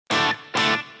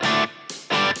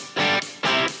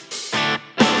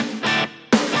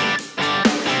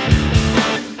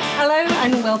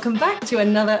welcome back to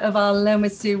another of our Learn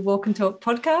with Sue Walk and Talk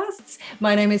podcasts.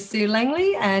 My name is Sue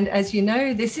Langley, and as you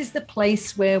know, this is the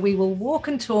place where we will walk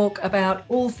and talk about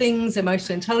all things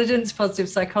emotional intelligence, positive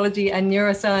psychology, and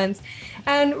neuroscience,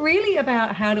 and really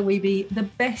about how do we be the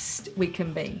best we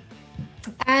can be.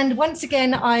 And once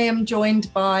again, I am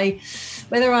joined by,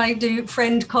 whether I do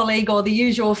friend, colleague, or the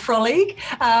usual frolic,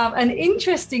 an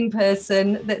interesting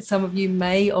person that some of you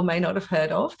may or may not have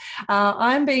heard of.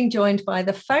 I'm being joined by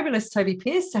the fabulous Toby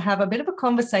Pearce to have a bit of a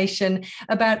conversation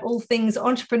about all things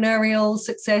entrepreneurial,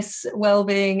 success,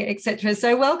 well-being, etc.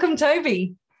 So welcome,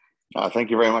 Toby.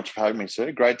 Thank you very much for having me,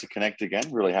 Sue. Great to connect again.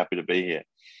 Really happy to be here.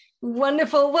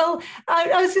 Wonderful. Well, I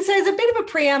was going to say, as a bit of a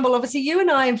preamble, obviously you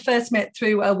and I first met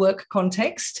through a work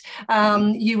context.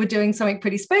 You were doing something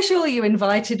pretty special. You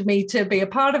invited me to be a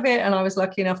part of it, and I was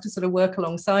lucky enough to sort of work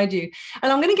alongside you.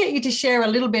 And I'm going to get you to share a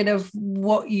little bit of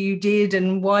what you did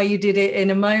and why you did it in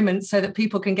a moment so that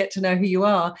people can get to know who you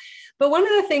are. But one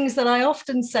of the things that I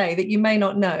often say that you may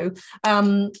not know,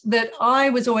 that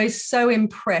I was always so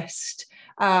impressed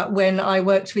when I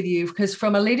worked with you, because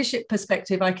from a leadership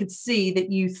perspective, I could see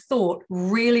that you thought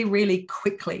really, really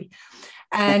quickly.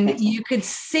 And you could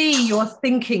see your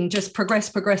thinking just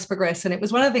progress. And it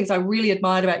was one of the things I really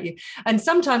admired about you. And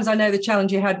sometimes I know the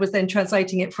challenge you had was then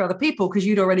translating it for other people because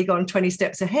you'd already gone 20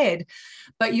 steps ahead.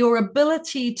 But your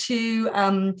ability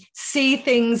to see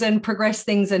things and progress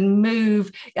things and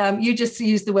move, you just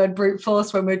used the word brute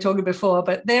force when we were talking before,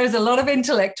 but there's a lot of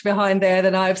intellect behind there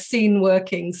that I've seen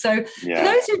working. So for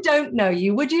those who don't know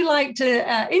you, would you like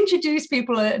to introduce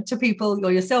people to people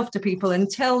or yourself to people and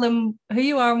tell them who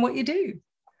you are and what you do?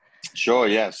 Sure,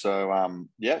 yeah. So I'm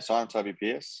Toby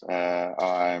Pearce.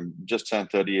 I'm just turned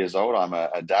 30 years old. I'm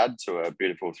a dad to a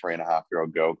beautiful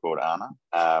 3.5-year-old girl called Anna.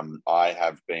 I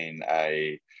have been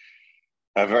a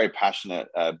very passionate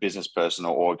business person,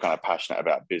 or kind of passionate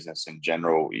about business in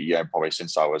general, probably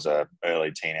since I was an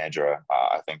early teenager,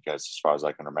 I think, as far as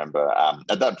I can remember.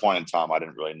 At that point in time, I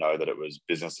didn't really know that it was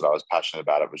business that I was passionate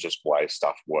about. It was just way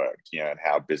stuff worked, and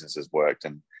how businesses worked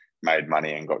and made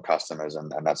money and got customers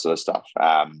and that sort of stuff.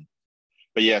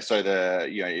 But yeah, so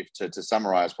if to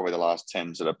summarize probably the last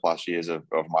 10 sort of plus years of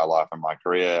my life and my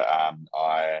career,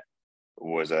 I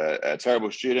was a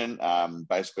terrible student,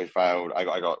 basically failed.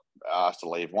 I got asked to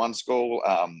leave one school.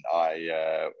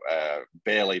 I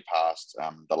barely passed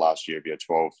the last year of year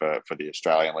 12 for the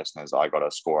Australian listeners. I got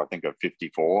a score, I think, of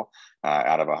 54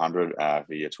 out of 100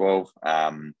 for year 12.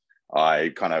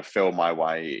 I kind of fell my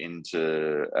way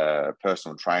into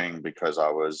personal training because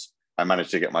I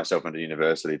managed to get myself into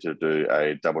university to do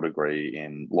a double degree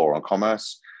in law and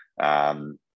commerce,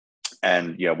 and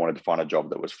wanted to find a job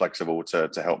that was flexible to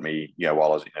help me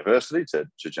while I was at university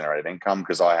to generate an income,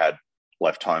 because I had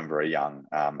left home very young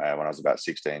when I was about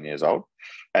 16 years old,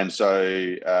 and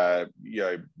so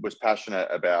was passionate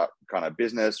about kind of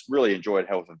business. Really enjoyed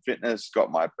health and fitness.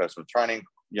 Got my personal training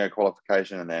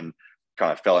qualification, and then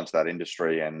kind of fell into that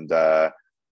industry. And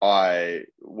I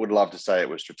would love to say it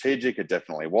was strategic. It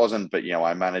definitely wasn't, but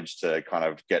I managed to kind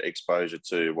of get exposure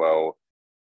to, well,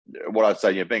 what I'd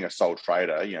say, being a sole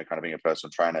trader, kind of being a personal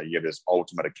trainer, you have this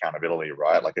ultimate accountability,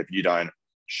 right? Like if you don't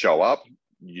show up,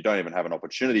 you don't even have an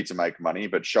opportunity to make money.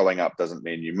 But showing up doesn't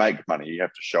mean you make money. You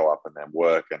have to show up and then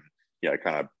work and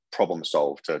kind of problem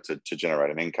solve to generate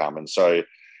an income. And so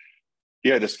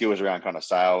the skills around kind of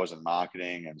sales and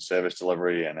marketing and service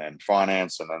delivery and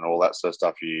finance and then all that sort of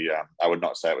stuff, I would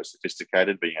not say it was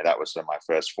sophisticated, but that was sort of my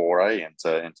first foray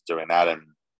into doing that. And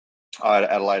I,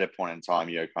 at a later point in time,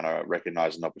 kind of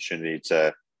recognized an opportunity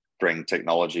to bring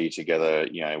technology together,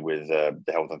 with the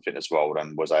health and fitness world,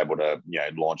 and was able to,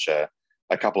 launch a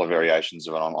couple of variations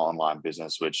of an online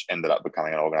business, which ended up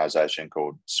becoming an organization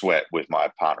called Sweat with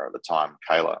my partner at the time,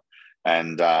 Kayla.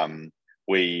 And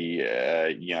we,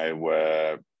 I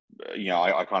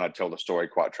kind of tell the story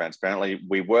quite transparently.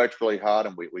 We worked really hard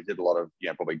and we did a lot of,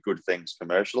 probably good things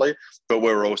commercially, but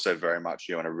we were also very much,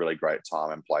 in a really great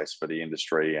time and place for the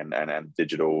industry and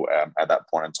digital at that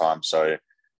point in time. So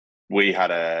we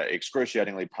had a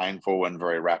excruciatingly painful and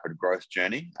very rapid growth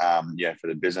journey. For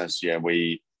the business, to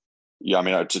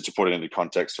put it into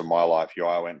context for my life,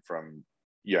 I went from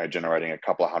generating a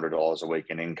couple of $100 a week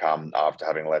in income after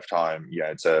having left home,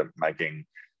 to making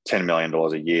 $10 million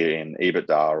a year in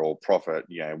EBITDA or profit,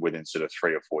 within sort of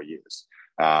 3 or 4 years.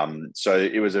 So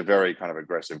it was a very kind of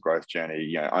aggressive growth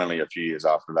journey. Only a few years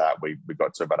after that, we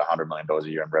got to about $100 million a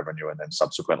year in revenue, and then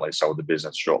subsequently sold the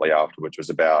business shortly after, which was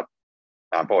about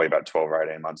probably about 12 or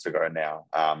 18 months ago now.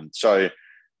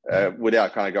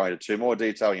 Without kind of going into too more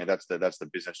detail, that's the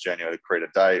business journey of the career to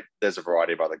date. There's a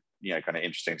variety of other, kind of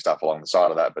interesting stuff along the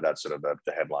side of that, but that's sort of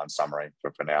the headline summary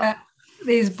for now.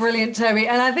 is brilliant, Toby.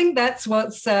 And I think that's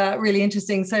what's really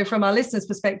interesting. So from our listeners'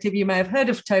 perspective, you may have heard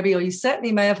of Toby, or you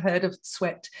certainly may have heard of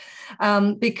Sweat.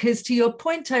 Because to your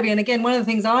point, Toby, and again, one of the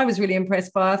things I was really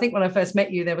impressed by, I think when I first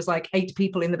met you, there was like 8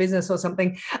 people in the business or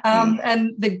something,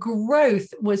 and the growth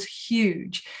was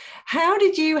huge. How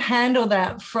did you handle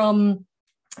that from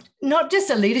not just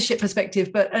a leadership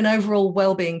perspective, but an overall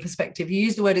well-being perspective? You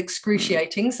used the word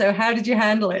excruciating. So how did you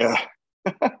handle it? Yeah.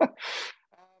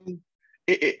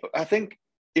 I think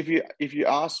if you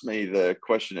ask me the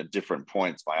question at different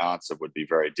points, my answer would be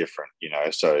very different.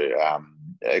 So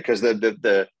because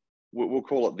we'll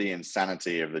call it the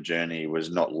insanity of the journey was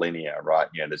not linear, right?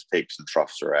 There's peaks and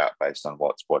troughs throughout based on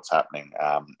what's happening,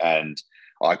 and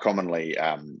I commonly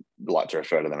like to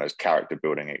refer to them as character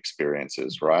building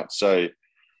experiences, right? So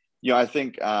I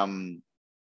think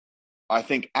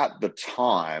at the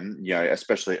time,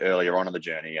 especially earlier on in the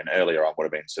journey, and earlier on would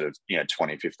have been sort of,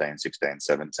 2015, 16,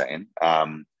 17.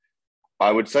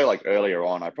 I would say like earlier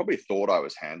on, I probably thought I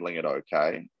was handling it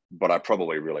okay, but I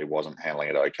probably really wasn't handling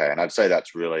it okay. And I'd say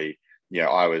that's really,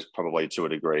 I was probably to a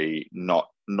degree not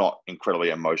incredibly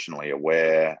emotionally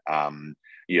aware. I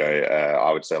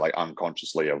would say like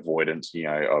unconsciously avoidant,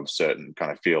 of certain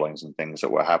kind of feelings and things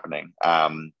that were happening.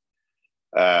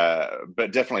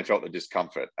 But definitely felt the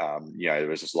discomfort. There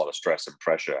was just a lot of stress and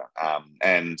pressure.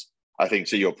 And I think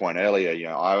to your point earlier,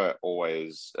 I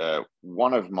always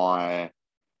one of my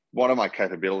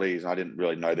capabilities, and I didn't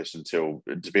really know this until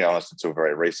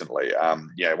very recently.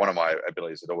 One of my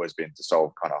abilities had always been to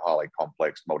solve kind of highly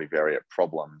complex, multivariate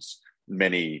problems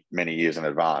many years in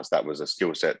advance. That was a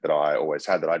skill set that I always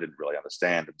had that I didn't really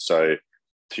understand. And so,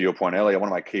 to your point earlier, one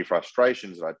of my key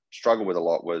frustrations that I struggled with a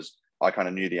lot was I kind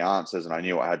of knew the answers and I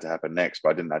knew what had to happen next, but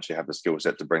I didn't actually have the skill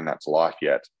set to bring that to life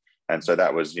yet. And so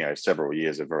that was, several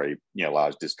years of very,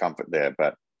 large discomfort there.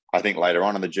 But I think later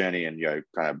on in the journey, and,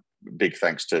 kind of big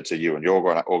thanks to you and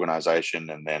your organization,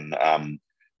 and then,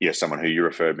 someone who you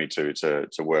referred me to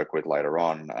work with later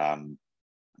on,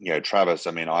 Travis,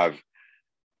 I mean,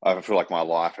 I feel like my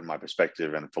life and my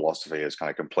perspective and philosophy has kind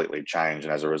of completely changed.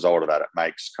 And as a result of that, it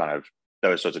makes kind of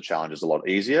those sorts of challenges a lot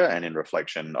easier, and in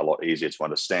reflection, a lot easier to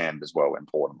understand as well,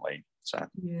 importantly. So,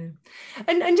 yeah.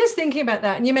 And just thinking about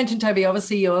that, and you mentioned, Toby,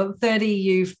 obviously you're 30,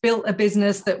 you've built a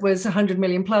business that was 100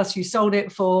 million plus, you sold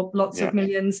it for lots of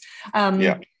millions.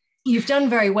 You've done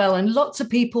very well, and lots of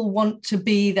people want to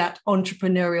be that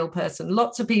entrepreneurial person.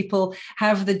 Lots of people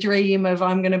have the dream of,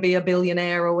 I'm going to be a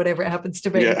billionaire, or whatever it happens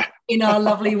to be in our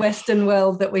lovely Western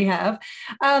world that we have.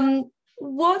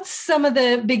 What's some of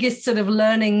the biggest sort of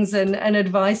learnings and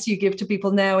advice you give to people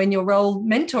now in your role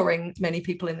mentoring many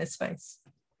people in this space?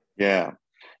 Yeah.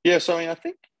 So, I mean, I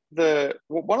think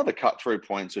one of the cut-through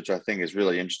points, which I think is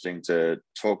really interesting to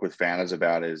talk with founders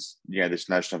about, is, this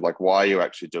notion of like, why are you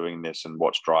actually doing this and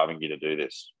what's driving you to do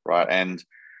this, right? And,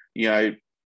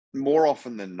 more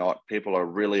often than not, people are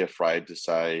really afraid to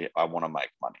say, I want to make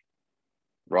money.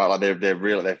 Right, like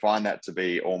they find that to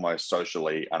be almost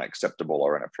socially unacceptable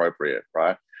or inappropriate,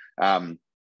 right?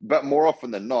 But more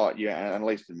often than not, and at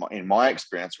least in my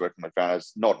experience working with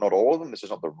founders, not all of them. This is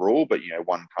not the rule, but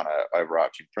one kind of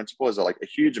overarching principle is that like a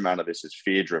huge amount of this is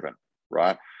fear driven,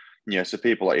 right? So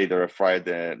people are either afraid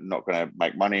they're not going to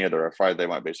make money, or they're afraid they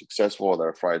won't be successful, or they're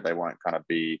afraid they won't kind of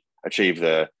achieve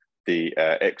the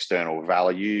external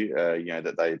value,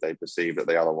 that they perceive that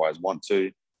they otherwise want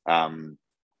to.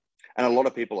 And a lot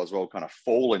of people as well kind of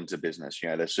fall into business.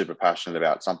 They're super passionate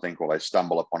about something, or they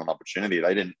stumble upon an opportunity.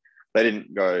 They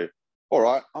didn't go, all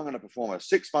right, I'm going to perform a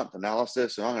 6-month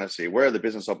analysis and I'm going to see where the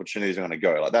business opportunities are going to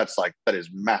go. Like that is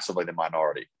massively the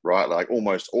minority, right? Like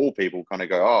almost all people kind of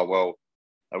go, oh, well,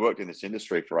 I worked in this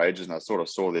industry for ages and I sort of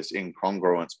saw this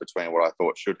incongruence between what I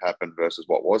thought should happen versus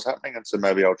what was happening. And so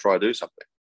maybe I'll try to do something.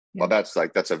 Yeah. Well,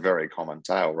 that's a very common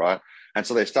tale, right? And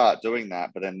so they start doing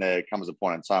that, but then there comes a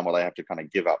point in time where they have to kind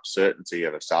of give up certainty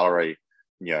of a salary,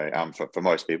 for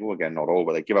most people, again, not all,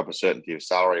 but they give up a certainty of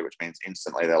salary, which means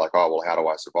instantly they're like, oh, well, how do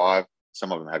I survive?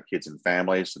 Some of them have kids and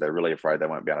families, so they're really afraid they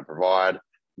won't be able to provide.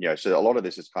 So a lot of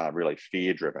this is kind of really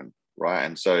fear driven, right?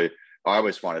 And so I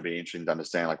always find it be interesting to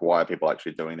understand like why are people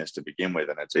actually doing this to begin with,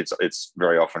 and it's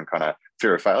very often kind of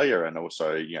fear of failure, and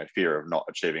also fear of not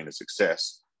achieving the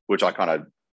success, which I kind of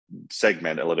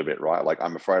segment a little bit, right? Like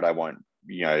I'm afraid I won't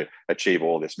achieve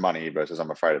all this money versus I'm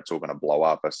afraid it's all going to blow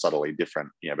up, are subtly different,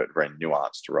 but very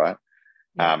nuanced, right?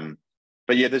 Yeah.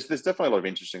 But yeah, there's definitely a lot of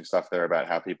interesting stuff there about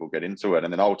how people get into it,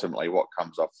 and then ultimately what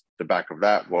comes off the back of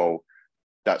that, well,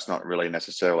 that's not really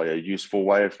necessarily a useful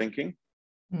way of thinking.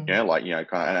 Kind of,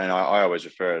 and I always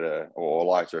refer to, or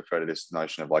like to refer to this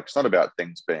notion of like, it's not about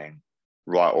things being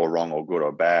right or wrong or good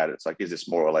or bad. It's like, is this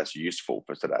more or less useful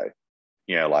for today?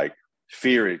 Like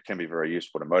fear, it can be very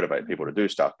useful to motivate people to do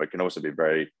stuff, but can also be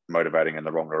very motivating in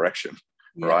the wrong direction,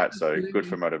 Yeah, right? So absolutely. good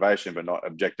for motivation, but not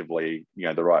objectively,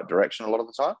 the right direction a lot of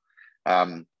the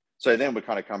time. So then we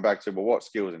kind of come back to, well, what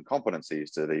skills and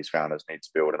competencies do these founders need to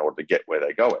build in order to get where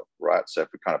they're going, right? So if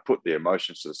we kind of put the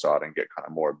emotions to the side and get kind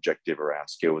of more objective around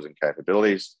skills and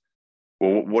capabilities,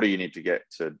 well, what do you need to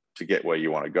get where you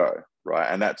want to go, right?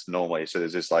 And that's normally, so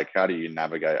there's this like, how do you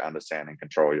navigate, understand, and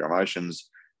control your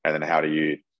emotions? And then how do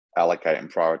you allocate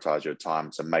and prioritize your time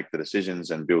to make the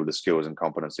decisions and build the skills and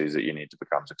competencies that you need to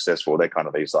become successful? They're kind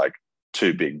of these like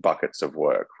two big buckets of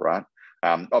work, right?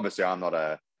 Obviously, I'm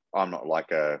not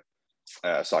like a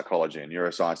psychology and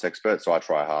neuroscience expert, so I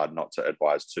try hard not to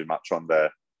advise too much on the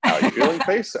how you're feeling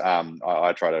piece.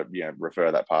 I try to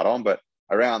refer that part on, but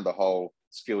around the whole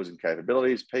skills and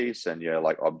capabilities piece and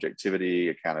like objectivity,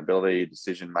 accountability,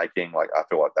 decision making, like I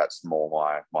feel like that's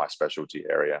more my specialty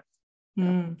area.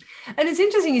 Mm. And it's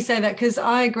interesting you say that, because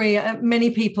I agree.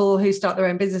 Many people who start their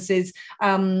own businesses,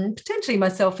 potentially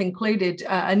myself included,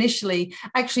 initially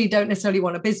actually don't necessarily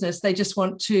want a business. They just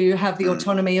want to have the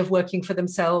autonomy of working for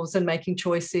themselves and making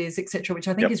choices, etc., which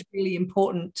I think is really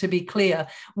important to be clear.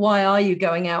 Why are you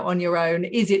going out on your own?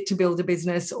 Is it to build a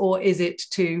business, or is it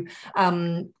to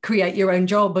create your own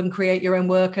job and create your own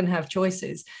work and have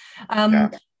choices?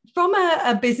 From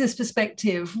a business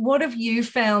perspective, what have you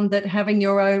found that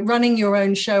running your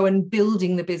own show and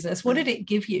building the business, what did it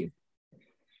give you?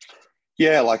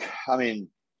 Yeah, like, I mean,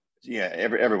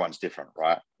 everyone's different,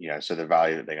 right? So the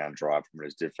value that they're going to drive from it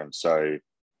is different. So,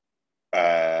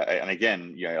 and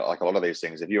again, like a lot of these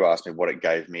things, if you ask me what it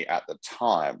gave me at the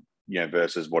time,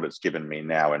 versus what it's given me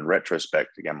now in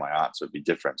retrospect, again, my answer would be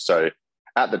different. So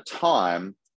at the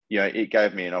time, it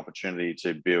gave me an opportunity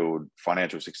to build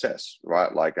financial success,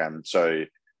 right? Like, and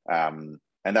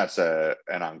that's an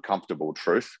uncomfortable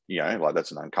truth, like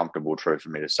that's an uncomfortable truth for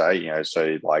me to say,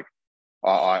 so like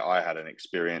I had an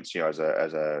experience, as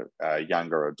a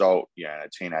younger adult, a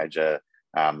teenager,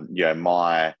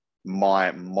 my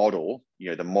model,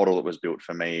 the model that was built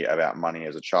for me about money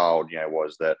as a child,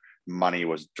 was that money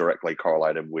was directly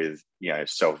correlated with,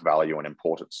 self-value and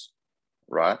importance,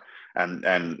 right?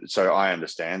 And so I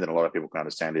understand, and a lot of people can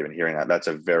understand even hearing that, that's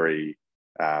a very,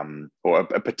 or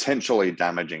a potentially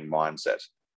damaging mindset,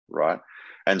 right?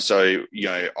 And so,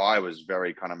 I was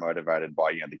very kind of motivated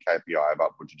by, the KPI of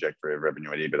upward trajectory of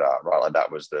revenue and EBITDA, right? Like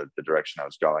that was the direction I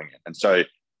was going in. And so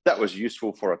that was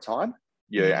useful for a time,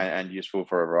 and useful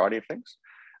for a variety of things.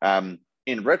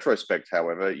 In retrospect,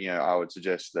 however, I would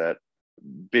suggest that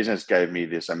business gave me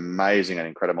this amazing and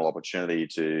incredible opportunity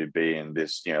to be in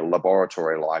this,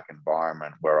 laboratory-like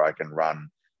environment where I can run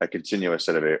a continuous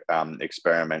set of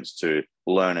experiments to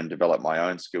learn and develop my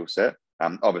own skill set.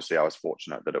 Obviously, I was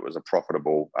fortunate that it was a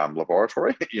profitable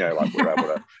laboratory. Like we were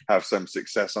able to have some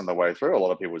success on the way through. A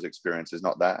lot of people's experience is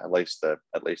not that, at least the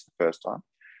first time.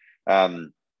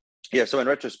 So in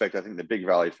retrospect, I think the big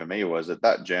value for me was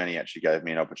that journey actually gave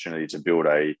me an opportunity to build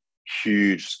a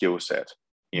huge skill set,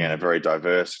 and a very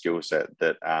diverse skill set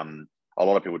that a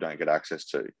lot of people don't get access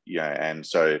to. And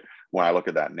so when I look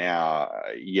at that now,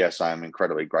 yes, I'm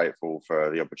incredibly grateful for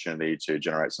the opportunity to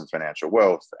generate some financial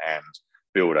wealth and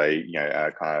build a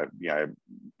kind of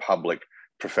public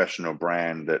professional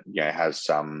brand that has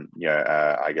some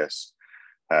I guess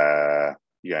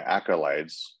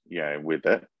accolades with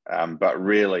it, but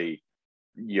really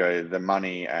the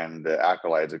money and the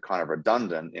accolades are kind of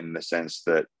redundant in the sense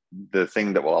that the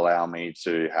thing that will allow me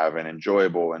to have an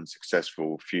enjoyable and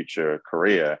successful future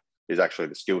career is actually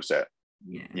the skill set.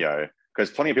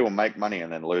 Because plenty of people make money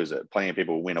and then lose it. Plenty of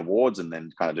people win awards and then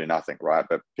kind of do nothing, right?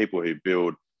 But people who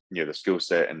build the skill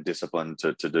set and discipline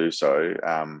to do so,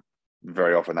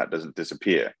 very often that doesn't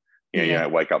disappear. You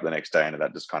don't wake up the next day and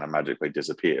that just kind of magically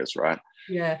disappears, right?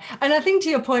 Yeah. And I think to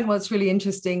your point, what's really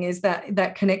interesting is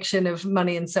that connection of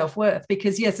money and self-worth,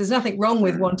 because yes, there's nothing wrong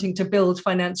with wanting to build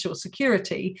financial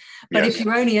security, but if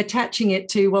you're only attaching it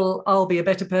to, well, I'll be a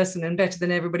better person and better than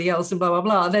everybody else and blah, blah,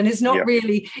 blah, then it's not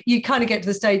really, you kind of get to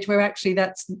the stage where actually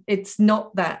it's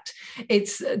not that.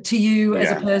 It's to you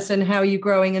as a person, how are you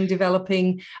growing and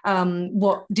developing?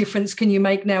 What difference can you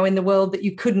make now in the world that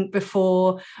you couldn't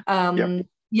before?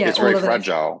 It's very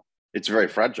fragile. It's very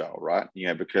fragile, right?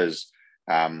 Because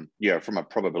from a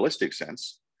probabilistic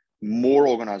sense, more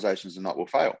organizations than not will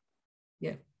fail.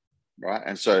 Right.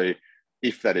 And so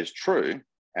if that is true,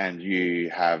 and you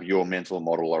have your mental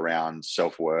model around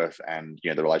self-worth and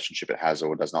the relationship it has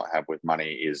or does not have with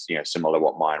money is similar to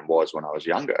what mine was when I was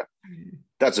younger,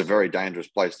 that's a very dangerous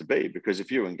place to be, because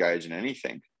if you engage in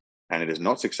anything and it is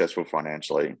not successful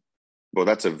financially, well,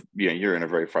 that's you're in a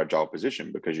very fragile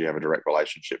position because you have a direct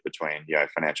relationship between,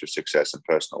 financial success and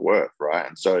personal worth, right?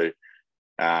 And so,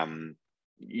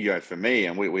 for me,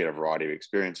 and we had a variety of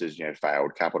experiences,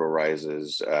 failed capital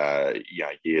raises,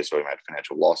 years where we made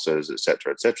financial losses, et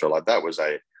cetera, et cetera. Like that was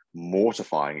a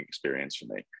mortifying experience for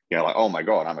me. Like, oh my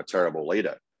God, I'm a terrible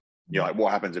leader. Like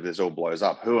what happens if this all blows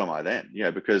up? Who am I then?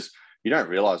 Because you don't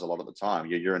realize a lot of the time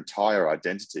your entire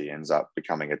identity ends up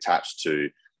becoming attached to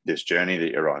this journey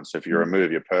that you're on. So if you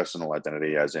remove your personal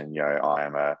identity, as in, I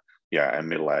am a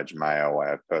middle-aged male, I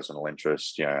have personal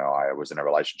interests, I was in a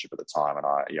relationship at the time and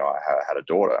I had a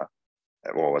daughter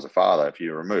or was a father. If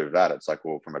you remove that, it's like,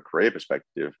 well, from a career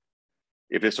perspective,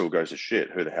 if this all goes to shit,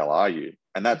 who the hell are you?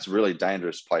 And that's a really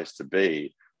dangerous place to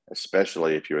be,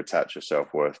 especially if you attach your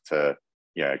self-worth to,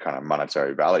 kind of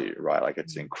monetary value, right? Like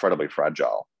it's incredibly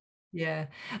fragile. Yeah,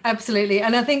 absolutely.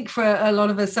 And I think for a lot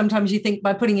of us, sometimes you think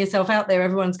by putting yourself out there,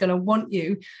 everyone's going to want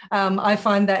you. I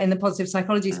find that in the positive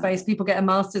psychology space, people get a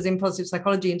master's in positive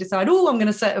psychology and decide, oh, I'm going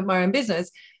to set up my own business,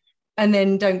 and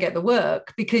then don't get the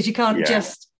work because you can't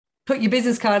just put your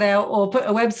business card out or put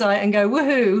a website and go,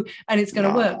 woohoo, and it's going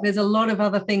to work. There's a lot of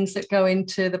other things that go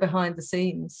into the behind the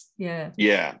scenes. Yeah.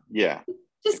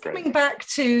 Just coming back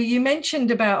to, you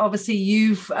mentioned about obviously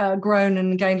you've grown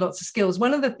and gained lots of skills.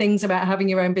 One of the things about having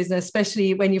your own business,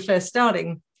 especially when you're first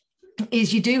starting,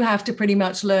 is you do have to pretty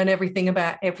much learn everything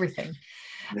about everything.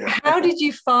 Yeah. How did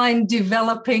you find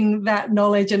developing that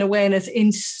knowledge and awareness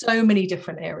in so many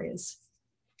different areas?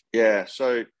 Yeah,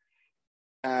 so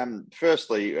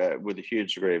firstly, with a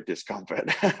huge degree of discomfort.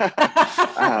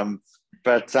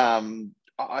 But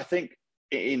I think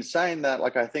in saying that,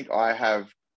 like, I think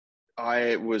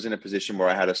I was in a position where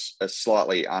I had a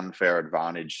slightly unfair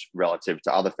advantage relative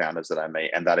to other founders that I meet.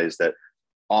 And that is that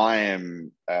I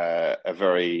am a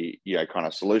very, kind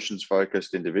of solutions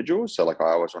focused individual. So like,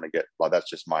 I always want to get, like, that's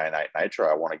just my innate nature.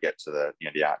 I want to get to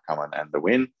the outcome and the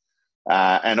win.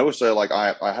 And also, like,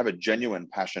 I have a genuine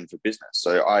passion for business.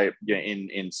 So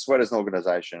in Sweat as an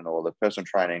organization, or the personal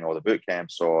training, or the boot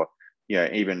camps, or,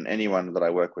 even anyone that I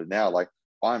work with now, like,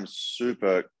 I'm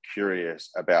super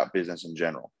curious about business in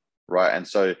general. Right. And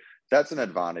so that's an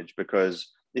advantage,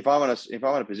 because if I'm in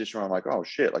a position where I'm like, oh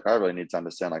shit, like I really need to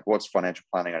understand, like, what's financial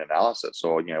planning and analysis,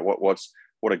 or,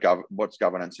 what's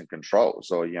governance and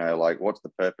controls, or, like, what's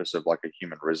the purpose of like a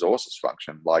human resources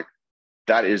function, like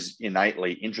that is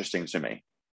innately interesting to me.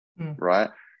 Right.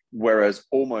 Whereas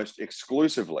almost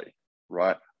exclusively,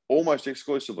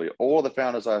 all the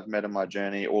founders I've met in my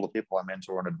journey, all the people I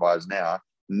mentor and advise now,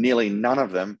 nearly none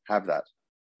of them have that.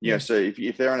 So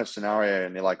if they're in a scenario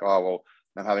and they're like, oh, well,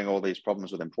 I'm having all these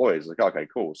problems with employees, like, okay,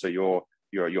 cool. So your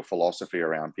philosophy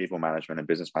around people management and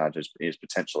business managers is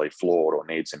potentially flawed or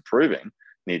needs improving,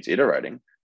 needs iterating.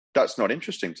 That's not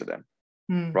interesting to them,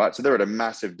 right? So they're at a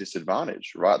massive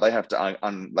disadvantage, right? They have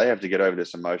to get over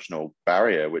this emotional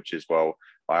barrier, which is, well,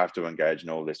 I have to engage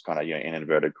in all this kind of, in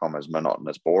inverted commas,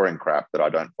 monotonous, boring crap that I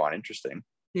don't find interesting.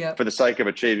 Yeah. For the sake of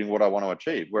achieving what I want to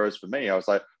achieve. Whereas for me, I was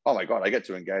like, oh my God, I get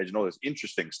to engage in all this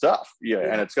interesting stuff.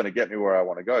 And it's going to get me where I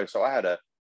want to go. So I had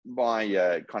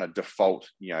my kind of default,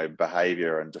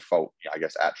 behavior and default, I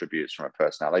guess, attributes from a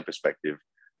personality perspective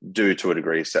do to a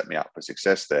degree set me up for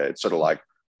success there. It's sort of like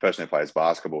a person who plays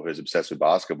basketball, who's obsessed with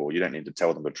basketball. You don't need to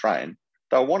tell them to train.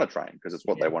 They'll want to train because it's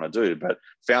what they want to do. But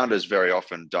founders very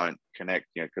often don't connect,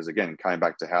 because again, coming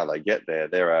back to how they get there,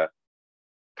 they're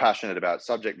passionate about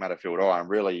subject matter field. Oh, I'm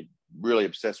really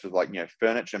obsessed with, like,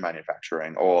 furniture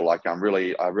manufacturing, or like I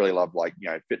really love, like,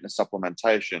 fitness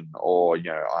supplementation, or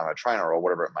I'm a trainer, or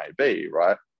whatever it may be,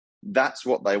 right? That's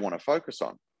what they want to focus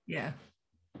on.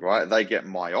 Right, they get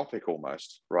myopic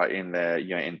almost, right, in their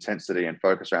intensity and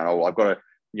focus around, oh, I've got to,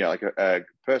 like a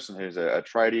person who's a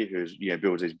tradie who's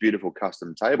builds these beautiful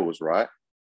custom tables, right?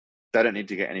 They don't need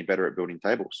to get any better at building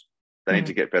tables. They need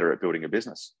to get better at building a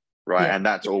business. Right. And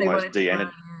that's almost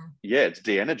it's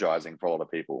de-energizing for a lot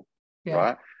of people.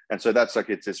 Right. And so that's like,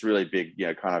 it's this really big,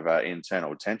 kind of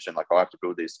internal tension. Like, I have to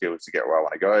build these skills to get where I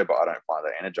want to go, but I don't find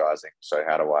that energizing. So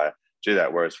how do I do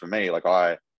that? Whereas for me, like,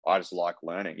 I just like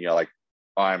learning, like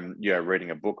I'm, reading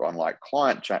a book on like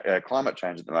climate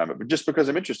change at the moment, but just because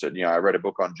I'm interested, I read a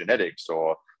book on genetics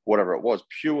or whatever it was,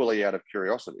 purely out of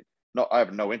curiosity. I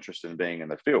have no interest in being in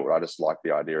the field. I just like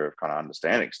the idea of kind of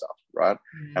understanding stuff, right?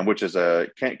 And which is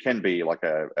can be like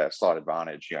a slight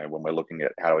advantage, when we're looking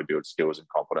at how do we build skills and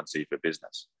competency for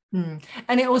business.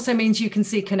 And it also means you can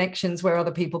see connections where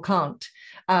other people can't.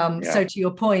 So to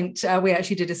your point, we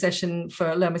actually did a session for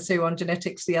Lermasu on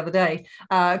genetics the other day,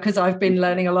 because I've been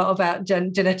learning a lot about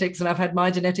genetics, and I've had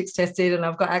my genetics tested, and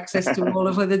I've got access to all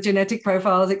of the genetic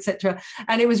profiles, etc.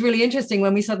 And it was really interesting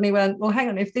when we suddenly went, well, hang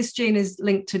on, if this gene is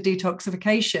linked to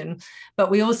detoxification, but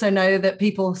we also know that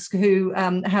people who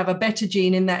have a better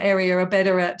gene in that area are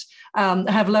better at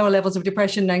have lower levels of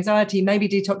depression and anxiety. Maybe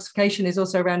detoxification is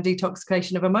also around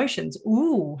detoxification of emotions.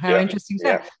 Ooh, how interesting is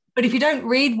that? But if you don't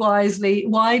read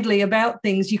widely about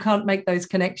things, you can't make those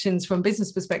connections from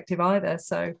business perspective either.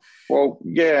 So, well,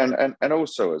 yeah, and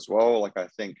also as well, like I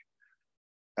think,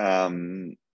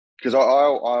 because I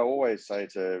always say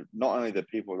to not only the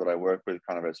people that I work with,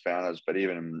 kind of as founders, but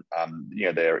even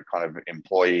their kind of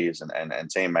employees and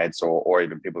teammates, or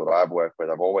even people that I've worked with,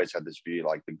 I've always had this view,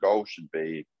 like the goal should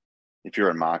be, if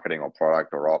you're in marketing or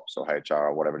product or ops or HR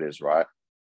or whatever it is, right?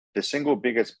 The single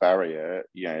biggest barrier,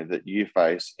 that you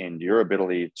face in your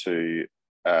ability to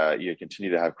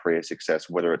continue to have career success,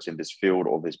 whether it's in this field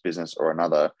or this business or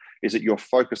another, is that your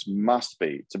focus must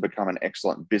be to become an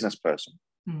excellent business person.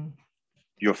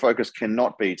 Your focus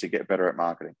cannot be to get better at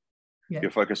marketing.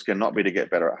 Your focus cannot be to get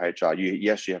better at HR.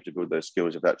 Yes, you have to build those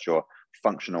skills if that's your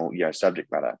functional,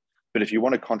 subject matter. But if you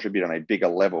want to contribute on a bigger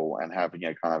level and have,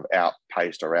 kind of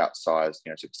outpaced or outsized,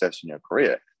 success in your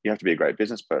career, you have to be a great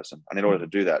business person. And in order to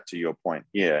do that, to your point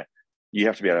here, you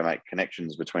have to be able to make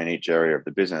connections between each area of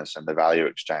the business and the value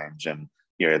exchange and,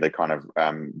 the kind of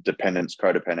dependence,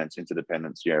 codependence,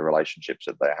 interdependence, relationships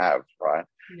that they have, right?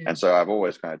 And so I've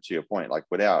always kind of, to your point, like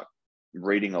without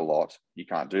reading a lot, you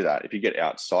can't do that. If you get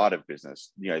outside of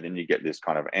business, then you get this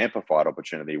kind of amplified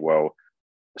opportunity. Well,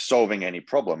 solving any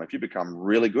problem, if you become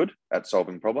really good at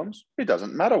solving problems, it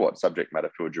doesn't matter what subject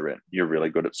matter field you're in, you're really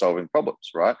good at solving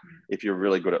problems, right? If you're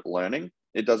really good at learning,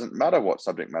 it doesn't matter what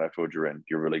subject matter field you're in,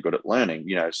 you're really good at learning.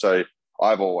 So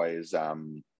I've always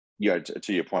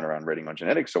to your point around reading on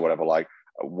genetics or whatever, like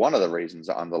one of the reasons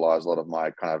that underlies a lot of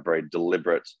my kind of very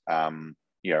deliberate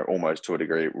almost to a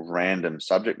degree random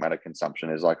subject matter consumption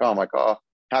is like, oh my God,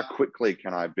 how quickly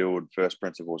can I build first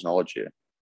principles knowledge here?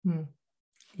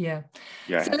 Yeah.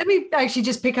 So let me actually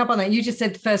just pick up on that. You just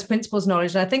said first principles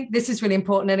knowledge. And I think this is really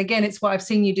important. And again, it's what I've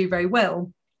seen you do very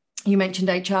well. You mentioned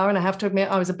HR, and I have to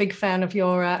admit, I was a big fan of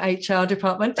your HR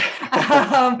department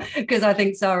because I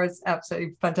think Sarah's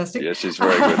absolutely fantastic. Yes, she's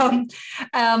very good.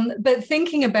 But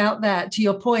thinking about that, to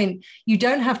your point, you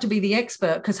don't have to be the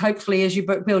expert, because hopefully as you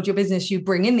build your business, you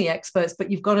bring in the experts,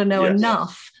 but you've got to know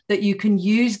enough that you can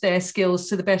use their skills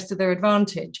to the best of their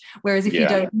advantage. Whereas if you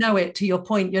don't know it, to your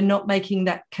point, you're not making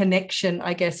that connection,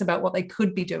 I guess, about what they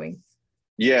could be doing.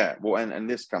 Yeah, well, and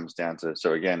this comes down to,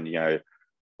 so again,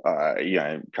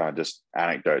 kind of just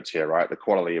anecdotes here, right? The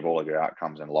quality of all of your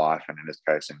outcomes in life, and in this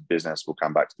case in business, will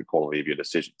come back to the quality of your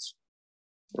decisions,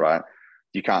 right?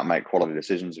 You can't make quality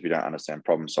decisions if you don't understand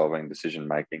problem solving, decision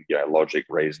making, logic,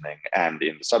 reasoning, and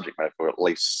in the subject matter for at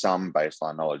least some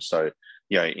baseline knowledge. So,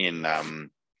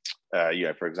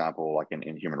 for example, like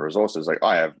in human resources, like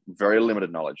I have very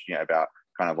limited knowledge, about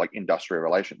kind of like industrial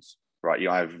relations, right?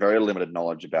 I have very limited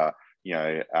knowledge about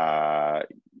very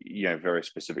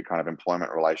specific kind of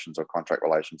employment relations or contract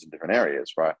relations in different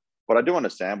areas, right? But I do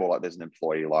understand, well, like there's an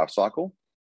employee life cycle,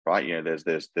 right?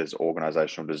 There's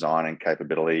organizational design and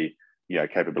capability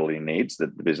needs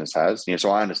that the business has.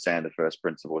 So I understand the first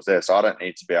principles there. So I don't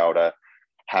need to be able to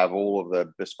have all of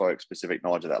the bespoke specific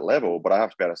knowledge at that level, but I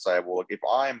have to be able to say, well, look, if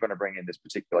I am going to bring in this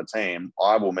particular team,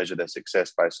 I will measure their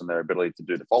success based on their ability to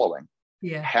do the following.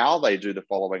 How they do the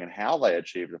following and how they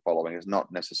achieve the following is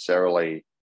not necessarily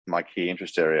my key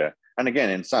interest area. And again,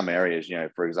 in some areas,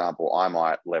 for example, I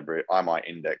might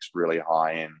index really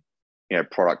high in,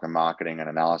 product and marketing and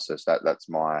analysis. That's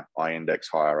I index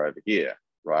higher over here,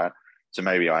 right? So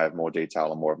maybe I have more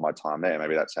detail and more of my time there.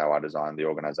 Maybe that's how I designed the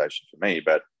organization for me.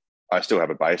 But I still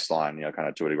have a baseline, kind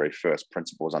of to a degree, first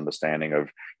principles understanding of,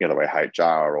 the way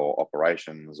HR or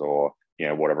operations or,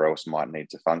 whatever else might need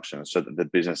to function so that the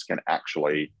business can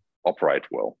actually operate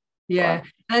well. Yeah, right?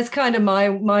 That's kind of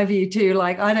my view too.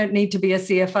 Like, I don't need to be a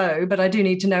CFO, but I do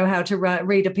need to know how to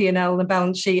read a P&L and a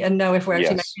balance sheet and know if we're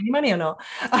actually making any money or not.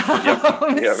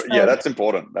 Yeah, that's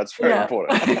important. That's very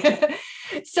important.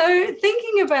 So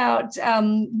thinking about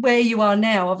where you are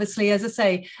now, obviously, as I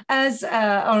say, as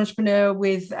an entrepreneur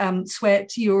with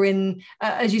Sweat, you're in,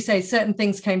 as you say, certain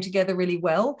things came together really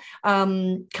well.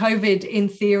 COVID, in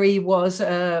theory, was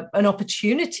an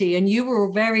opportunity, and you were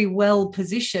very well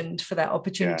positioned for that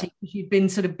opportunity. You'd been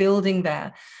sort of building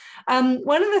there.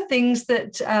 One of the things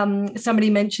that somebody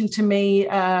mentioned to me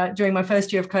during my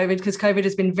first year of COVID, because COVID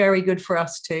has been very good for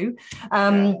us too,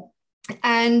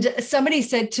 And somebody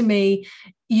said to me,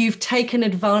 you've taken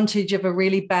advantage of a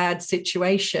really bad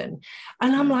situation.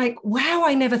 And I'm like, wow,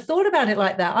 I never thought about it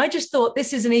like that. I just thought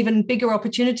this is an even bigger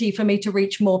opportunity for me to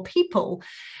reach more people.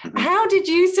 How did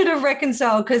you sort of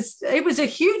reconcile? Because it was a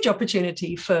huge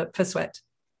opportunity for Sweat.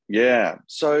 Yeah.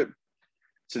 So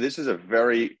this is a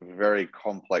very, very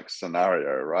complex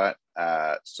scenario, right?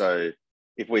 So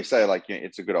if we say like,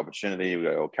 it's a good opportunity,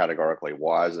 or categorically,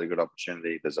 why is it a good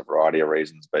opportunity? There's a variety of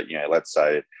reasons, but let's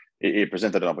say it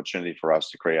presented an opportunity for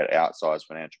us to create outsized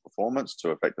financial performance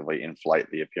to effectively inflate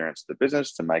the appearance of the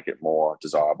business to make it more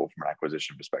desirable from an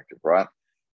acquisition perspective, right?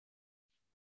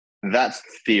 That's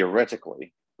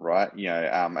theoretically, right?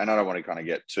 And I don't want to kind of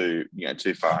get too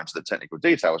far into the technical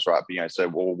details, right? But so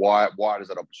why does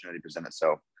that opportunity present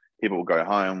itself? People will go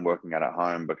home, working out at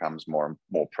home becomes more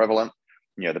prevalent.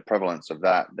 The prevalence of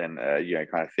that then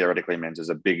kind of theoretically means there's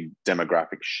a big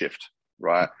demographic shift,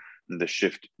 right? And the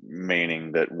shift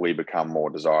meaning that we become more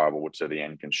desirable to the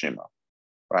end consumer,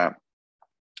 right?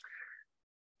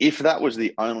 If that was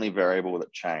the only variable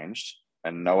that changed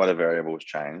and no other variables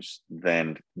changed,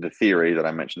 then the theory that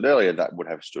I mentioned earlier, that would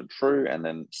have stood true. And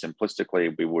then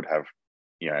simplistically, we would have,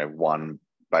 won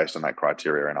based on that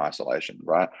criteria in isolation,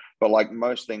 right? But like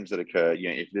most things that occur,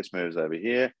 if this moves over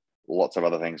here, lots of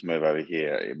other things move over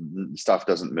here. Stuff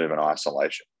doesn't move in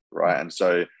isolation, right? And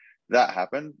so that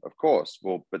happened, of course.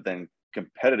 Well, but then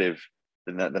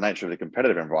the nature of the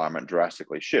competitive environment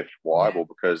drastically shift. Why? Well,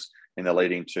 because in the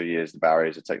leading 2 years, the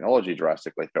barriers to technology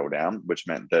drastically fell down, which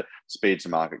meant that speed to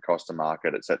market, cost to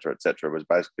market, et cetera, was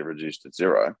basically reduced to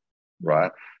zero,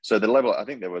 right? So the level, I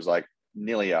think there was like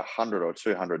nearly 100 or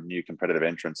 200 new competitive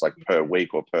entrants like per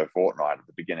week or per fortnight at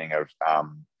the beginning of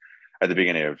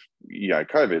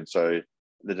COVID. So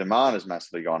the demand has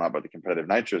massively gone up, but the competitive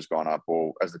nature has gone up.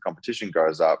 Well, as the competition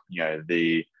goes up,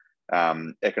 the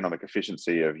economic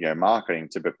efficiency of marketing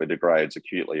typically degrades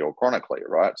acutely or chronically,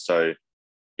 right? So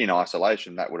in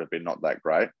isolation, that would have been not that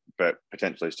great, but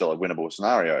potentially still a winnable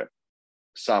scenario.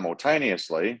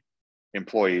 Simultaneously,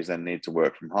 employees then need to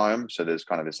work from home. So there's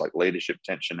kind of this like leadership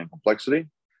tension and complexity.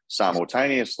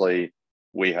 Simultaneously,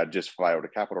 we had just failed a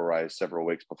capital raise several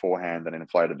weeks beforehand and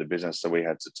inflated the business. So we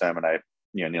had to terminate,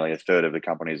 nearly a third of the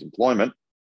company's employment,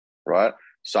 right?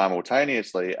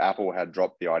 Simultaneously, Apple had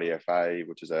dropped the IDFA,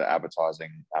 which is an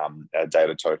advertising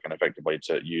data token effectively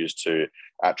to use to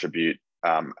attribute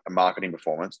marketing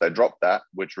performance. They dropped that,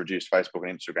 which reduced Facebook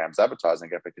and Instagram's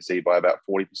advertising efficacy by about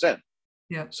 40%.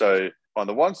 Yeah. So on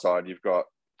the one side, you've got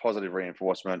positive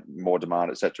reinforcement, more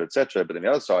demand, et cetera, et cetera. But on the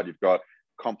other side, you've got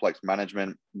complex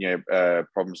management,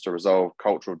 problems to resolve,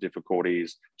 cultural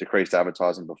difficulties, decreased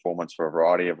advertising performance for a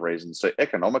variety of reasons. So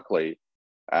economically,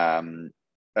 and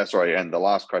the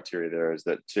last criteria there is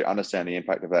that to understand the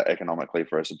impact of that economically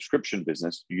for a subscription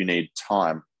business, you need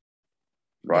time,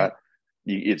 right?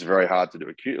 Yeah. It's very hard to do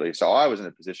acutely. So I was in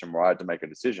a position where I had to make a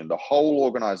decision. The whole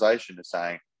organization is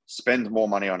saying, spend more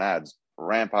money on ads,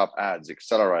 ramp up ads,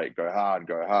 accelerate, go hard,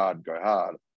 go hard, go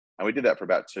hard. And we did that for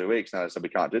about 2 weeks. Now I said, we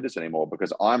can't do this anymore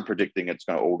because I'm predicting it's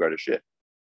going to all go to shit.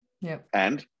 Yeah.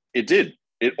 And it did.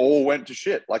 It all went to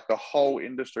shit. Like the whole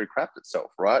industry crapped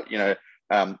itself, right?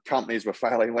 Companies were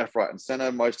failing left, right, and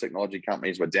center. Most technology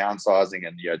companies were downsizing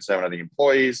and terminating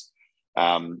employees.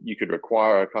 You could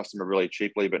acquire a customer really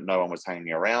cheaply, but no one was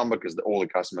hanging around because all the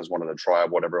customers wanted to try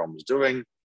what everyone was doing.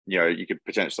 You could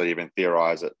potentially even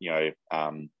theorize that,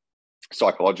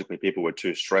 psychologically people were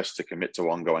too stressed to commit to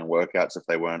ongoing workouts if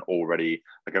they weren't already,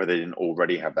 like if they didn't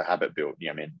already have the habit built.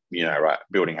 Right?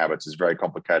 Building habits is very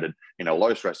complicated in a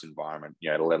low stress environment,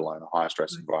 let alone a high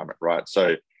stress environment, right?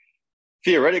 So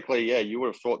theoretically, yeah, you would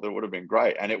have thought that it would have been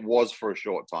great. And it was for a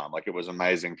short time. Like it was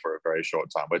amazing for a very short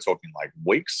time. We're talking like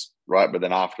weeks, right? But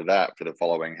then after that, for the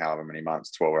following however many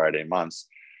months, 12 or 18 months,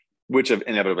 which have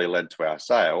inevitably led to our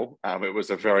sale, it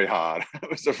was a very hard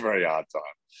time.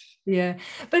 Yeah.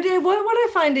 But what I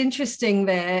find interesting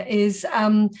there is,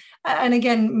 and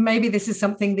again, maybe this is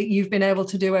something that you've been able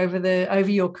to do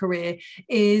over your career,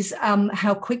 is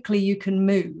how quickly you can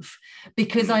move.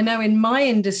 Because I know in my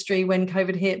industry, when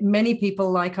COVID hit, many people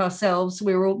like ourselves,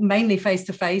 we were all mainly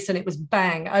face-to-face and it was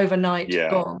bang, overnight,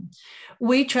 gone.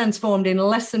 We transformed in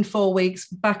less than 4 weeks,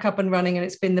 back up and running, and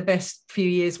it's been the best few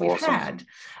years we've had.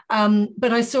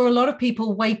 But I saw a lot of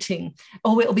people waiting.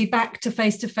 Oh, it'll be back to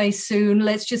face soon.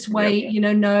 Let's just wait.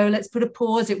 No, let's put a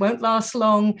pause. It won't last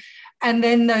long. And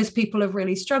then those people have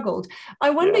really struggled. I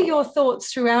wonder your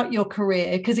thoughts throughout your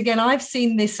career, because again, I've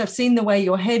seen the way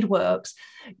your head works.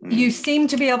 You seem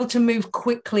to be able to move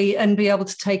quickly and be able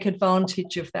to take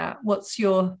advantage of that. What's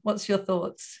your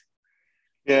thoughts?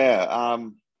 Yeah.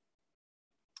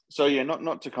 So yeah,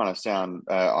 not to kind of sound,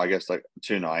 I guess, like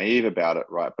too naive about it,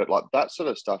 right? But like that sort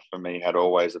of stuff for me had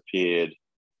always appeared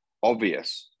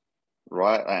obvious,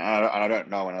 right? And I don't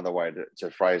know another way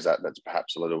to phrase that that's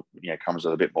perhaps a little, comes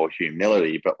with a bit more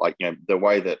humility. But like, the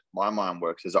way that my mind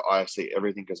works is that I see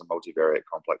everything as a multivariate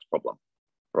complex problem,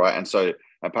 right? And so,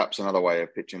 and perhaps another way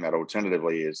of pitching that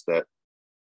alternatively is that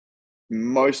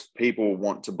most people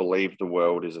want to believe the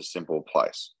world is a simple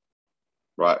place,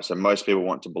 right? So most people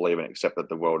want to believe and accept that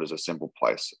the world is a simple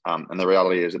place. And the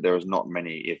reality is that there is not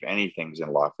many, if any, things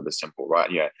in life that are simple,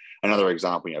 right? Yeah. Another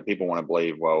example, people want to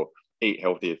believe, well, eat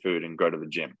healthier food and go to the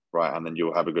gym, right? And then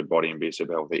you'll have a good body and be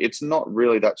super healthy. It's not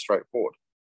really that straightforward,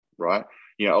 right?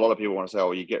 A lot of people want to say,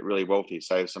 oh, you get really wealthy,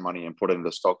 save some money and put it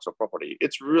into stocks or property.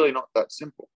 It's really not that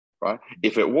simple, right?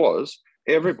 If it was,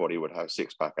 everybody would have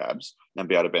six-pack abs and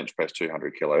be able to bench press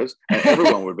 200 kilos, and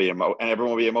everyone would be a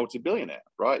multi-billionaire,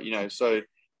 right? So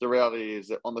the reality is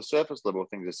that on the surface level,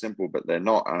 things are simple, but they're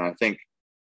not. And I think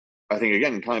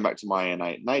again, coming back to my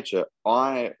innate nature,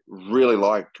 I really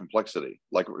like complexity.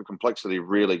 Like complexity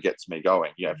really gets me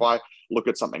going. If I look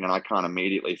at something and I can't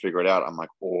immediately figure it out, I'm like,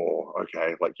 oh,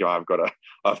 okay, like I've got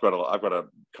to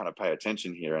kind of pay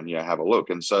attention here and have a look.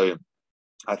 And so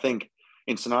I think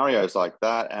in scenarios like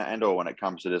that, and or when it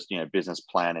comes to just business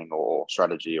planning or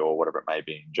strategy or whatever it may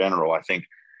be in general, I think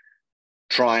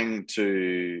trying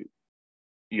to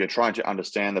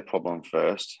understand the problem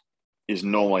first is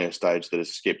normally a stage that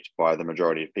is skipped by the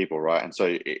majority of people, right? And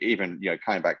so even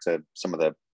coming back to some of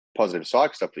the positive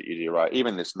psych stuff that you do, right?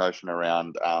 Even this notion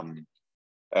around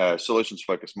solutions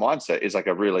focused mindset is like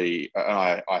a really,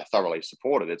 and I thoroughly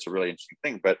support it. It's a really interesting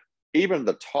thing. But even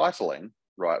the titling,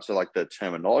 right? So like the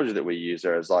terminology that we use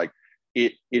there is like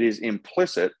it is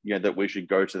implicit, that we should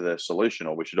go to the solution,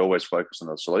 or we should always focus on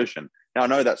the solution. Now I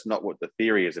know that's not what the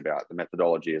theory is about. The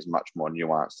methodology is much more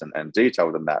nuanced and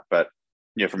detailed than that. But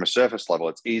from a surface level,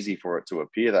 it's easy for it to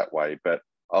appear that way. But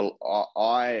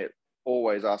I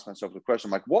always ask myself the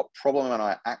question, like, what problem am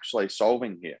I actually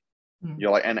solving here?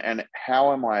 Like, and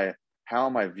how am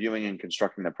I viewing and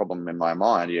constructing the problem in my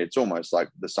mind? It's almost like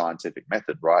the scientific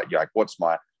method, right? Like, what's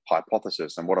my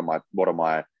hypothesis and what are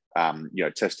my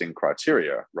testing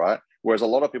criteria, right? Whereas a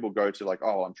lot of people go to like,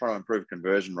 oh, I'm trying to improve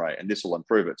conversion rate and this will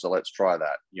improve it, so let's try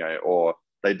that, or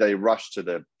they rush to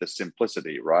the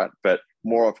simplicity, right? But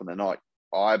more often than not,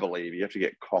 I believe you have to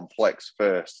get complex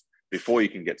first before you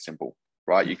can get simple,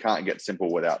 right? You can't get simple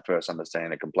without first understanding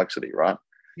the complexity, right?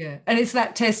 Yeah. And it's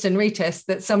that test and retest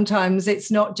that sometimes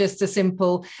it's not just a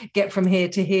simple get from here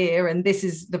to here and this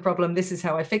is the problem, this is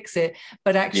how I fix it.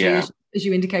 But actually, as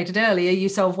you indicated earlier, you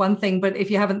solve one thing, but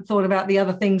if you haven't thought about the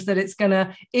other things that it's going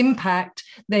to impact,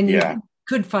 then you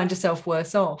could find yourself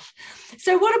worse off.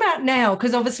 So what about now?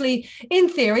 Because obviously, in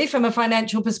theory, from a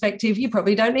financial perspective, you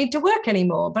probably don't need to work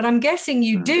anymore. But I'm guessing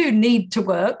you do need to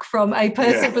work from a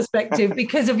personal perspective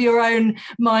because of your own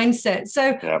mindset.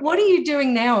 So what are you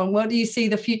doing now, and what do you see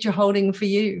the future holding for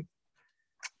you?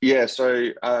 Yeah,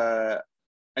 so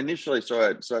initially,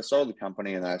 so I sold the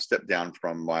company and I stepped down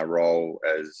from my role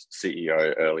as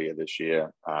CEO earlier this year,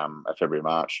 February,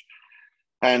 March.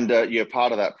 And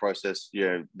part of that process,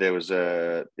 there was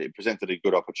it presented a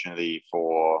good opportunity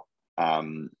for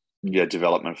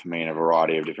development for me in a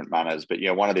variety of different manners. But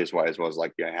one of these ways was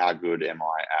like, how good am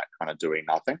I at kind of doing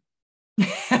nothing?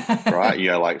 Right?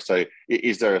 Like, so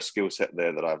is there a skill set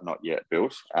there that I've not yet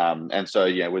built? And so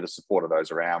with the support of those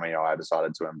around me, I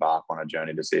decided to embark on a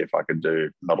journey to see if I could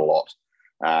do not a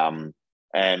lot.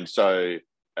 And so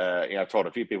I've told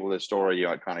a few people this story.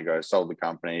 I kind of go, sold the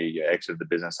company, exited the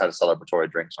business, had a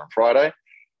celebratory drinks on Friday.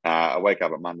 I wake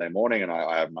up at Monday morning and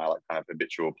I have my like kind of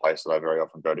habitual place that I very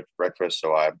often go to for breakfast.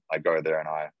 So I go there and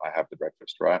I have the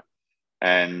breakfast, right?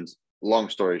 And long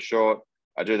story short,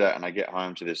 I do that and I get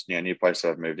home to this new place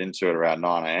that I've moved into at around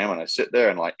 9 a.m. and I sit there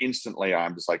and like instantly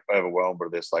I'm just like overwhelmed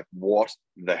with this, like, what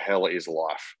the hell is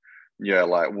life?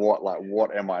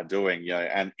 What am I doing?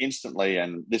 And instantly,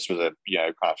 and this was a,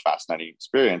 kind of fascinating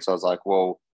experience. I was like,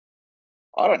 well,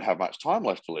 I don't have much time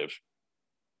left to live.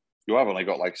 I've only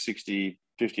got like 50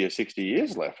 or 60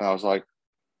 years left. And I was like,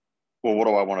 well, what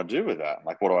do I want to do with that?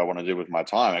 Like, what do I want to do with my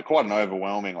time? And quite an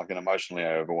overwhelming, like an emotionally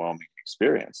overwhelming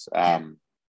experience.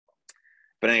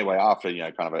 But anyway, after,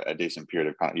 kind of a decent period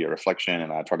of kind of reflection,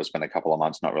 and I tried to spend a couple of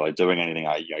months not really doing anything,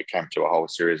 I, came to a whole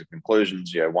series of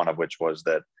conclusions, one of which was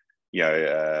that,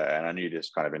 and I knew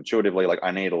this kind of intuitively, like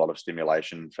I need a lot of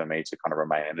stimulation for me to kind of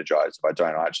remain energized. If I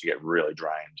don't, I actually get really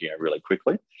drained, really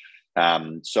quickly.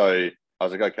 So I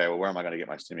was like, okay, well, where am I going to get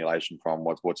my stimulation from?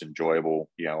 What's enjoyable,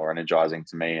 or energizing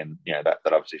to me? And, that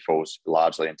obviously falls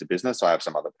largely into business. I have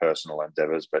some other personal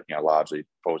endeavors, but, largely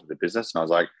falls into business. And I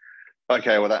was like,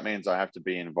 okay, well, that means I have to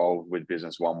be involved with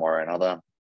business one way or another.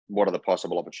 What are the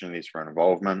possible opportunities for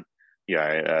involvement?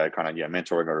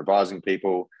 Mentoring or advising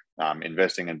people,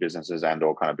 investing in businesses, and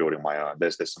or kind of building my own.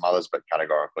 There's some others, but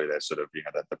categorically they're sort of,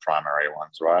 the primary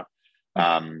ones, right?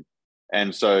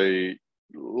 And so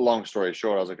long story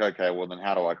short, I was like, okay, well then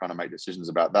how do I kind of make decisions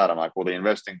about that? I'm like, well, the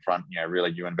investing front,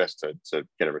 really you invest to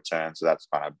get a return. So that's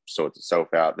kind of sorts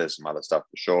itself out. There's some other stuff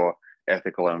for sure,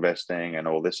 ethical investing and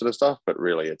all this sort of stuff, but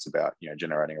really it's about,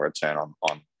 generating a return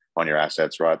on your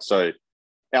assets, right? So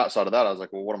outside of that, I was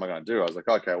like, well, what am I going to do? I was like,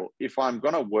 okay, well, if I'm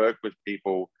going to work with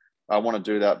people, I want to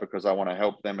do that because I want to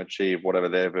help them achieve whatever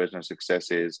their version of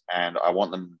success is. And I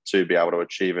want them to be able to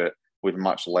achieve it with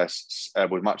much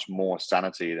more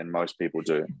sanity than most people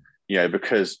do,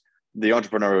 because the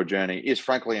entrepreneurial journey is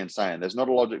frankly insane. There's not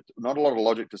a lot of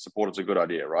logic to support it's a good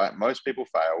idea, right? Most people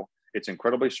fail. It's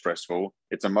incredibly stressful.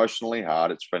 It's emotionally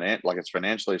hard. It's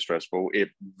financially stressful. It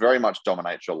very much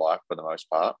dominates your life for the most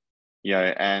part,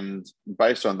 and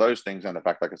based on those things and the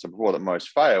fact, like I said before, that most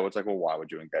fail, it's like, well, why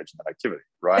would you engage in that activity,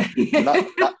 right?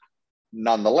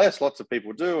 Nonetheless, lots of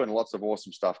people do, and lots of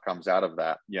awesome stuff comes out of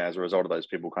that, as a result of those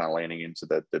people kind of leaning into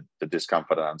the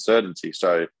discomfort and uncertainty.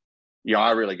 So,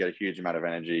 I really get a huge amount of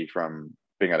energy from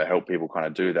being able to help people kind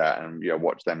of do that and,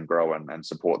 watch them grow and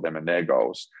support them in their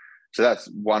goals. So that's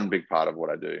one big part of what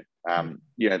I do.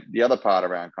 The other part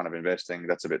around kind of investing,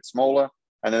 that's a bit smaller.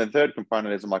 And then the third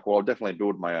component is I'm like, well, I'll definitely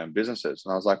build my own businesses.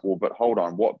 And I was like, well, but hold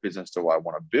on, what business do I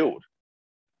want to build?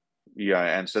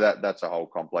 And so that's a whole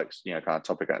complex, kind of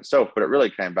topic in itself. But it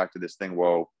really came back to this thing,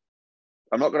 well,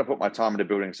 I'm not going to put my time into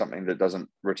building something that doesn't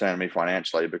return me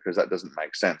financially, because that doesn't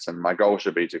make sense. And my goal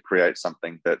should be to create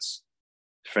something that's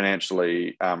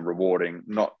financially rewarding,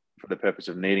 not for the purpose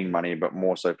of needing money, but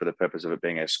more so for the purpose of it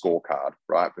being a scorecard,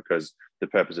 right? Because the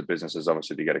purpose of business is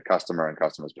obviously to get a customer, and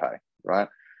customers pay, right?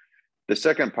 The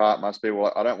second part must be,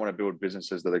 well, I don't want to build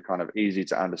businesses that are kind of easy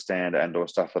to understand and or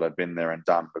stuff that I've been there and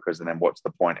done, because then what's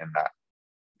the point in that?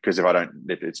 Because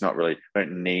if it's not really, I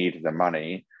don't need the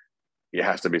money, it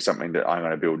has to be something that I'm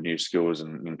going to build new skills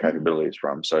and capabilities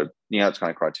from. So, that's kind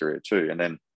of criteria 2. And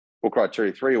then,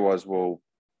 criteria 3 was, well,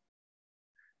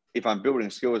 if I'm building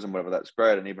skills and whatever, that's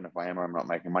great. And even if I am or I'm not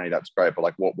making money, that's great. But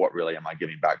like, what really am I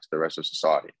giving back to the rest of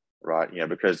society? Right.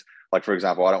 Because like, for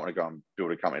example, I don't want to go and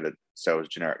build a company that sells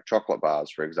generic chocolate bars,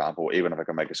 for example, even if I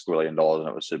can make $1 squillion and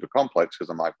it was super complex, because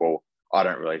I'm like, well, I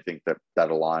don't really think that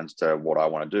aligns to what I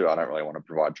want to do. I don't really want to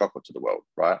provide chocolate to the world.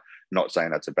 Right. Not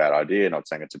saying that's a bad idea, not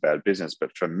saying it's a bad business,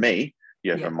 but for me,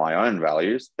 for my own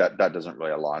values, that doesn't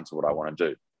really align to what I want to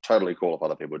do. Totally cool if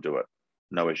other people do it.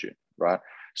 No issue. Right.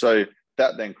 So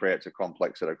that then creates a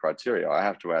complex set of criteria. I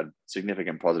have to add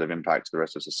significant positive impact to the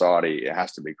rest of society. It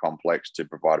has to be complex to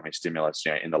provide me stimulus,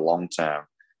 in the long term,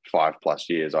 5+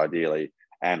 years ideally.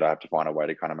 And I have to find a way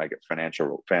to kind of make it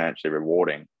financially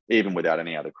rewarding, even without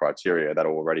any other criteria. That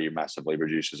already massively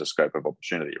reduces the scope of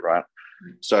opportunity, right?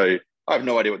 So I have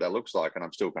no idea what that looks like, and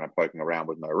I'm still kind of poking around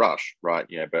with no rush, right?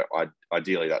 But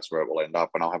ideally that's where it will end up,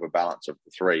 and I'll have a balance of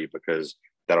the 3, because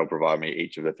that'll provide me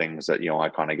each of the things that, I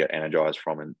kind of get energized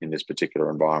from in this particular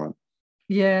environment.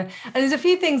 Yeah. And there's a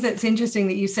few things that's interesting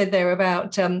that you said there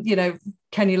about,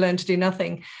 can you learn to do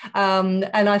nothing? And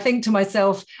I think to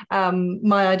myself,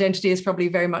 my identity is probably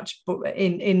very much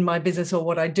in my business or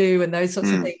what I do and those sorts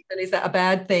of things. And is that a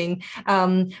bad thing?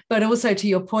 But also to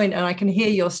your point, and I can hear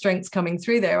your strengths coming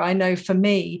through there. I know for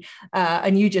me,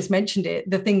 and you just mentioned it,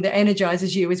 the thing that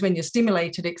energizes you is when you're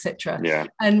stimulated, etc. Yeah.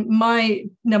 And my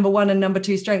number 1 and number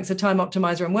 2 strengths are time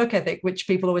optimizer and work ethic, which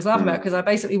people always laugh about because I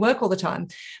basically work all the time.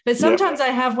 But sometimes I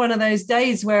have one of those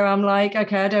days where I'm like,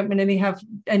 okay, I don't really have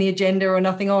any agenda or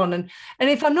nothing on. And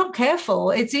if I'm not careful,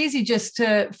 it's easy just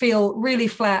to feel really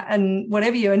flat and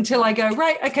whatever until I go,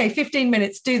 right, okay, 15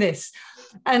 minutes, do this.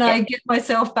 And I get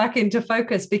myself back into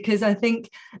focus, because I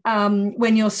think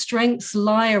when your strengths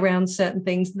lie around certain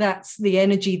things, that's the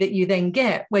energy that you then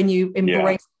get when you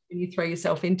embrace it and you throw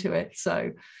yourself into it.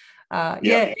 So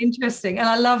interesting. And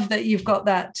I love that you've got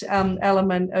that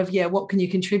element of, what can you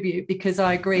contribute? Because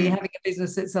I agree, having a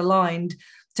business that's aligned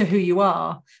to who you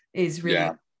are is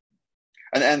really...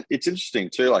 And it's interesting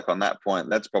too, like on that point,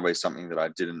 that's probably something that I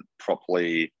didn't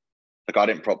properly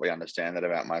understand that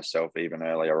about myself even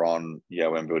earlier on,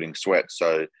 when building Sweat.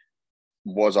 So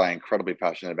was I incredibly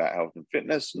passionate about health and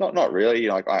fitness? Not really.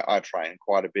 Like I train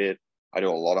quite a bit. I do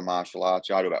a lot of martial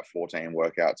arts. I do about 14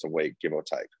 workouts a week, give or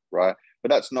take, right?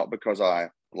 But that's not because I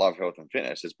love health and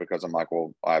fitness. It's because I'm like,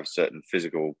 well, I have certain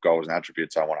physical goals and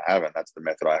attributes I want to have, and that's the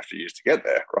method I have to use to get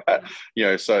there, right?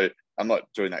 So I'm not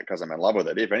doing that because I'm in love with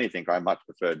it. If anything, I much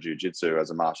prefer jiu-jitsu as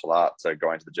a martial art to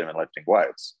going to the gym and lifting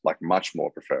weights, like much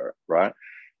more prefer it, right?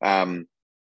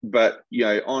 but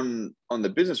on the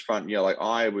business front, like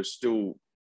I was still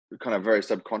kind of very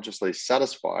subconsciously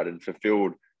satisfied and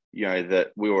fulfilled,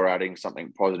 that we were adding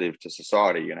something positive to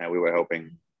society. We were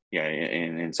helping,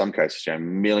 in some cases,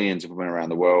 millions of women around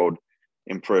the world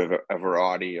improve a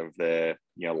variety of their,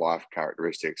 life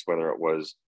characteristics, whether it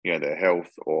was, their health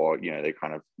or, their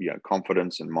kind of,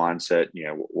 confidence and mindset,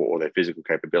 or their physical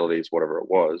capabilities, whatever it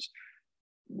was.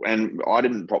 And I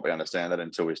didn't properly understand that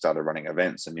until we started running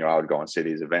events. And, I would go and see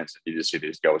these events and you just see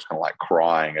these girls kind of like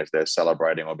crying as they're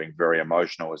celebrating, or being very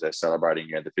emotional as they're celebrating,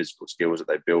 the physical skills that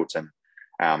they built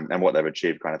and what they've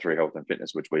achieved kind of through health and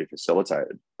fitness, which we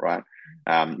facilitated, right?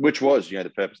 Which was, the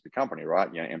purpose of the company,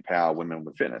 right? Empower women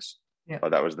with fitness. Yeah. So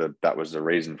that was the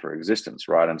reason for existence,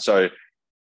 right? And so,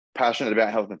 passionate about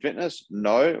health and fitness?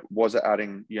 No. Was it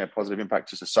adding, positive impact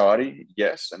to society?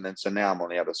 Yes. And then, so now I'm on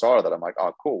the other side of that. I'm like,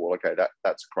 oh, cool. Well, okay,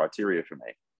 that's criteria for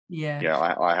me. Yeah.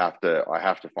 I have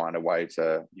to find a way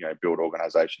to, build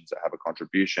organizations that have a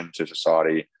contribution to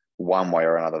society one way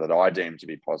or another that I deem to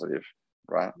be positive.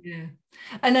 Right. Yeah.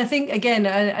 And I think, again,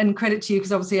 and credit to you,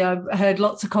 because obviously I've heard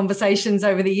lots of conversations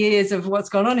over the years of what's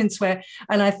gone on in Swear.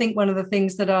 And I think one of the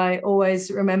things that I always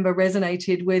remember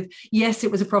resonated with, yes,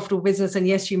 it was a profitable business and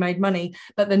yes, you made money,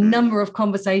 but the number of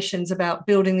conversations about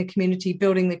building the community,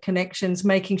 building the connections,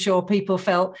 making sure people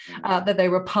felt that they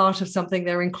were part of something,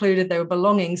 they were included, they were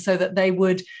belonging, so that they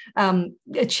would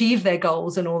achieve their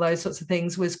goals and all those sorts of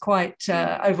things was quite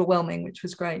overwhelming, which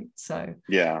was great. So,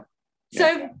 yeah.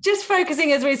 So just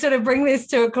focusing as we sort of bring this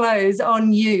to a close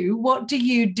on you, what do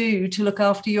you do to look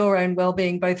after your own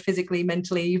well-being, both physically,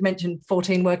 mentally? You've mentioned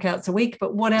 14 workouts a week,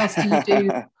 but what else do you do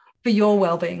for your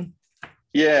well-being?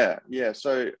 Yeah.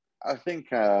 So I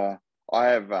think I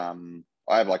have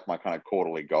like my kind of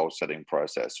quarterly goal setting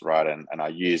process, right? And I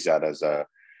use that at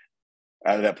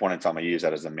that point in time, I use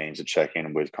that as a means to check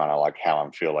in with kind of like how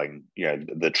I'm feeling,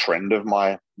 the trend of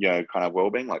my, kind of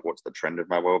well-being, like what's the trend of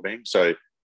my well-being. So,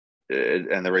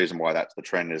 and the reason why that's the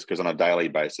trend is because on a daily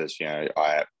basis,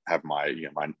 I have my,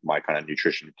 my kind of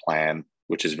nutrition plan,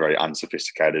 which is very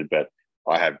unsophisticated, but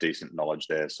I have decent knowledge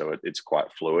there. So it's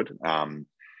quite fluid. So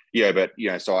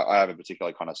I have a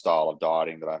particular kind of style of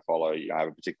dieting that I follow. I have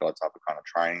a particular type of kind of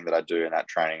training that I do, and that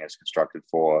training is constructed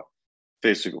for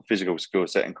physical skill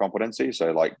set and competency.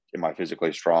 So like, am I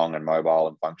physically strong and mobile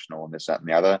and functional and this, that, and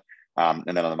the other? And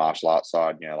then on the martial arts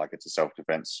side, like it's a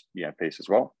self-defense, piece as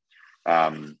well.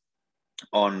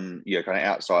 On kind of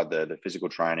outside the physical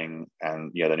training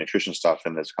and the nutrition stuff,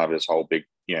 and there's kind of this whole big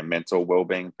mental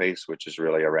well-being piece, which is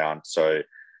really around, so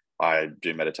I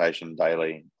do meditation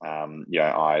daily.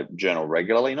 I journal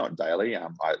regularly, not daily.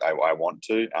 I want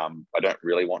to. I don't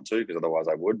really want to, because otherwise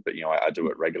I would, but I do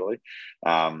it regularly.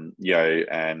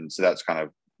 And so that's kind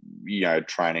of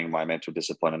training my mental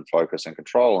discipline and focus and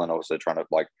control, and also trying to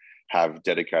like have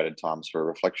dedicated times for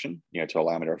reflection, to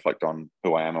allow me to reflect on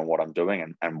who I am and what I'm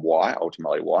doing and why,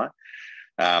 ultimately why.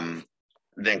 Then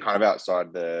kind of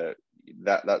outside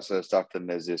that sort of stuff, then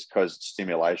there's this, because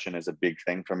stimulation is a big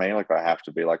thing for me. Like I have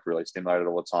to be like really stimulated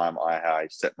all the time. I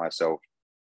set myself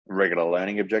regular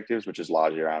learning objectives, which is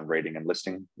largely around reading and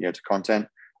listening, to content.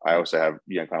 I also have,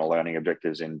 kind of learning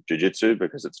objectives in jiu-jitsu,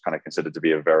 because it's kind of considered to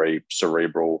be a very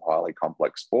cerebral, highly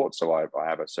complex sport. So I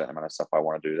have a certain amount of stuff I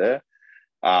want to do there.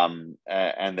 And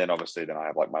then obviously then I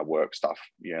have like my work stuff,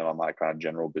 my kind of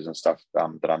general business stuff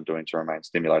that I'm doing to remain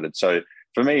stimulated. So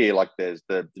for me, like there's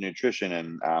the nutrition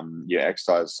and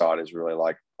exercise side is really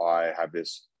like, I have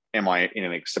this, am I in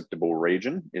an acceptable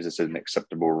region? Is this an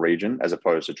acceptable region, as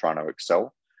opposed to trying to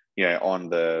excel? On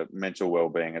the mental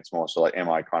well-being, it's more so like, am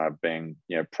I kind of being,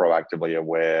 proactively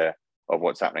aware of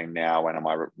what's happening now, and am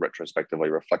I retrospectively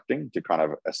reflecting to kind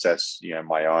of assess,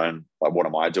 my own, like, what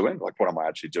am I doing? Like, what am I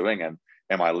actually doing? And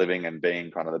am I living and being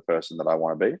kind of the person that I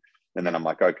want to be? And then I'm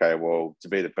like, okay, well, to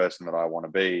be the person that I want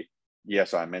to be,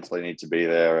 yes, I mentally need to be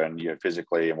there, and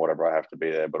physically and whatever I have to be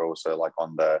there, but also like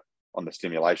on the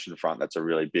stimulation front, that's a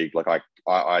really big, like I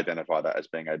identify that as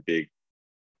being a big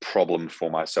problem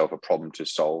for myself, a problem to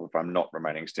solve. If I'm not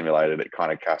remaining stimulated, it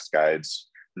kind of cascades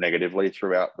negatively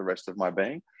throughout the rest of my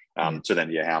being. So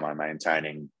then, how am I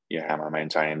maintaining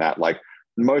that? Like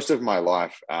most of my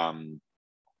life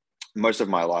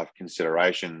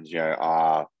considerations,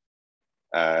 are,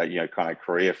 kind of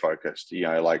career focused,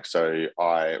 like, so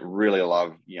I really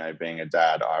love, being a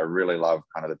dad. I really love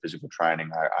kind of the physical training.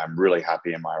 I'm really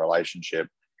happy in my relationship.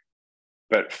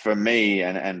 But for me,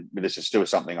 and this is still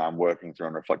something I'm working through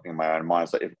and reflecting in my own mind,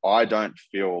 is that if I don't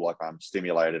feel like I'm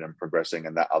stimulated and progressing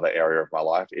in that other area of my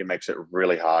life, it makes it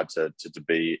really hard to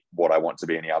be what I want to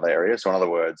be in the other area. So in other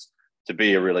words, to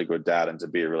be a really good dad and to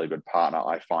be a really good partner,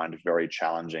 I find very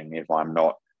challenging if I'm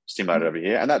not stimulated over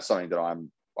here. And that's something that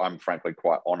I'm frankly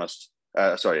quite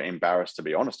embarrassed to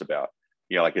be honest about.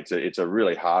 Like it's a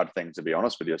really hard thing to be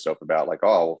honest with yourself about, like,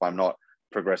 oh, if I'm not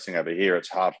progressing over here, it's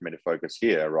hard for me to focus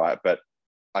here, right? But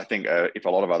I think if a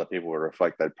lot of other people would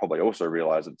reflect, they'd probably also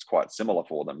realize it's quite similar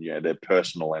for them. Their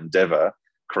personal endeavor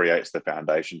creates the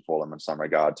foundation for them in some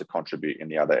regard to contribute in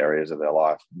the other areas of their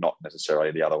life, not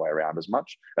necessarily the other way around as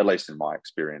much, at least in my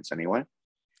experience anyway.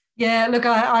 Yeah, look,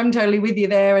 I'm totally with you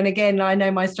there. And again, I know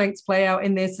my strengths play out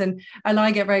in this. And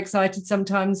I get very excited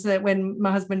sometimes that when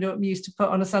my husband used to put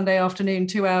on a Sunday afternoon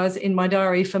 2 hours in my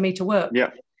diary for me to work. Yeah.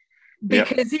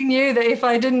 Because he knew that if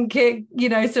I didn't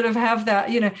sort of have that,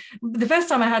 the first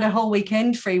time I had a whole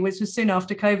weekend free, which was soon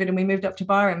after COVID, and we moved up to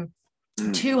Byron,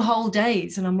 2 whole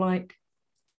days. And I'm like,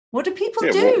 what do people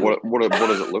do? What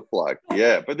does it look like?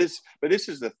 Yeah. But this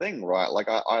is the thing, right? Like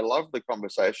I love the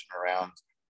conversation around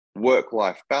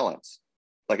work-life balance.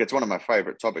 Like it's one of my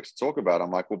favorite topics to talk about.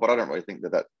 I'm like, well, but I don't really think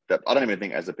that I don't even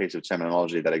think as a piece of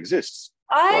terminology that exists.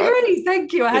 I agree.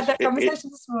 Thank you. I had that conversation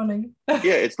this morning.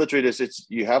 Yeah, it's literally just, it's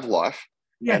you have life,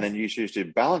 yes, and then you choose to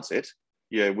balance it,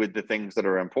 with the things that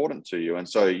are important to you. And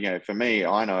so, for me,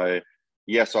 I know,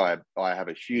 yes, I have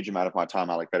a huge amount of my time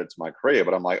allocated to my career,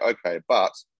 but I'm like, okay,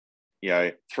 but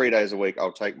 3 days a week,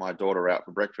 I'll take my daughter out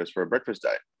for breakfast for a breakfast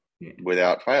day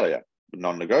without failure,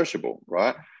 non-negotiable,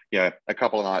 right? A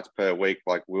couple of nights per week,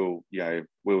 like we'll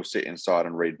sit inside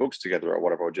and read books together or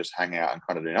whatever, or just hang out and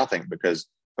kind of do nothing, because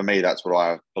for me, that's what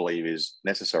I believe is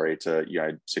necessary to,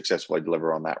 successfully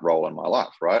deliver on that role in my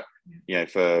life, right?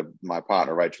 For my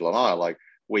partner, Rachel, and I, like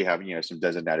we have, some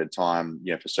designated time,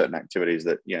 for certain activities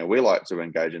that, we like to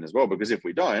engage in as well, because if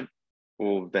we don't,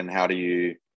 well, then how do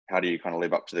you kind of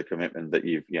live up to the commitment that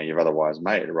you've otherwise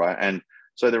made, right? And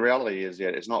so the reality is,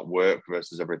 it's not work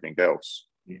versus everything else.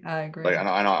 I agree. Like, and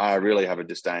I really have a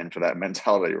disdain for that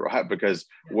mentality, right? Because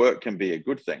work can be a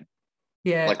good thing.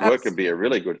 Yeah, like work can be a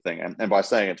really good thing. And by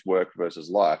saying it's work versus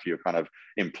life, you're kind of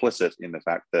implicit in the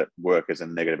fact that work is a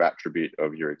negative attribute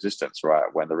of your existence, right?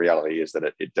 When the reality is that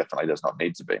it definitely does not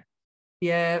need to be.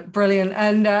 Yeah, brilliant.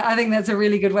 And I think that's a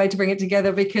really good way to bring it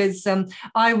together, because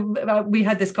we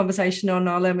had this conversation on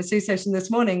our Learn with Sue session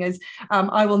this morning, is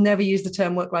I will never use the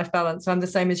term work-life balance. I'm the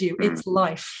same as you. It's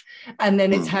life. And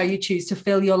then it's how you choose to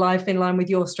fill your life in line with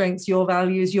your strengths, your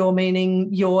values, your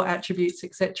meaning, your attributes,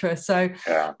 etc. So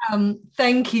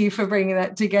thank you for bringing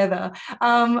that together.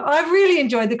 I've really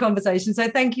enjoyed the conversation. So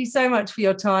thank you so much for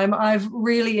your time. I've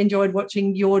really enjoyed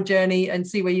watching your journey and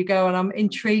see where you go. And I'm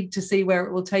intrigued to see where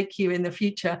it will take you in the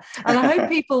future, and I hope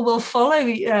people will follow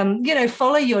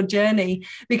your journey,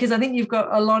 because I think you've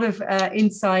got a lot of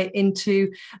insight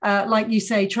into, like you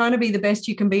say, trying to be the best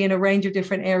you can be in a range of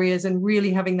different areas and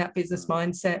really having that business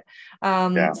mindset.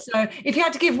 So if you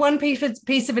had to give one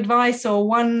piece of advice or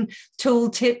one tool,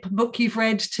 tip, book you've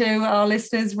read to our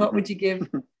listeners, what would you give?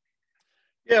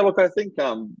 Yeah, look, I think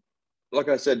like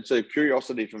I said, so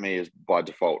curiosity for me is by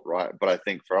default, right? But I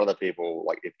think for other people,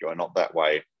 like if you're not that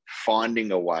way,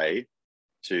 finding a way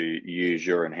to use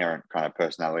your inherent kind of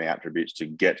personality attributes to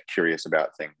get curious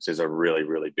about things is a really,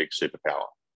 really big superpower.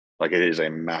 Like it is a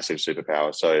massive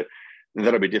superpower. So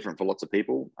that'll be different for lots of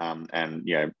people. And,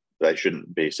 they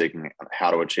shouldn't be seeking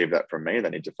how to achieve that from me. They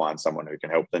need to find someone who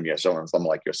can help them. Someone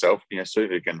like yourself, Sue,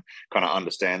 who can kind of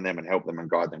understand them and help them and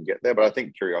guide them get there. But I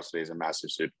think curiosity is a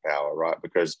massive superpower, right?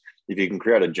 Because if you can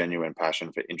create a genuine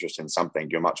passion for interest in something,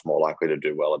 you're much more likely to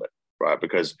do well at it, right?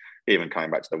 Because even coming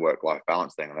back to the work-life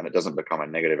balance thing, and then it doesn't become a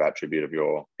negative attribute of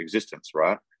your existence,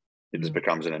 right? It just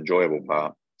becomes an enjoyable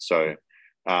part. So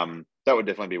that would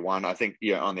definitely be one. I think,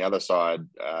 on the other side,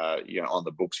 on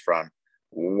the books front,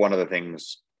 one of the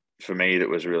things for me that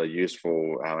was really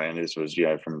useful, and this was,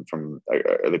 from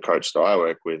the coach that I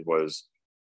work with, was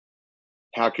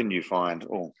how can you find,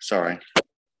 my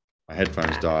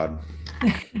headphones died.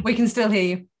 We can still hear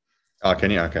you. Oh, can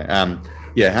you? Okay.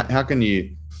 How can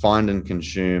you find and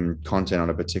consume content on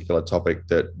a particular topic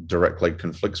that directly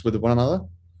conflicts with one another?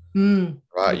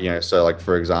 Right. So like,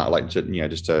 for example, like,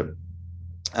 just to,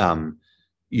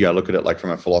 look at it like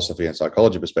from a philosophy and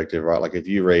psychology perspective, right? Like if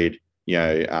you read,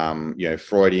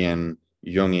 Freudian,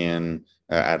 Jungian,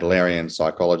 Adlerian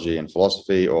psychology and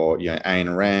philosophy, or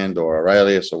Ayn Rand or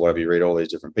Aurelius or whatever, you read all these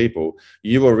different people,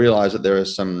 you will realize that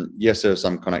there's some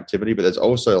connectivity, but there's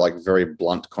also like very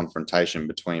blunt confrontation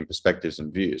between perspectives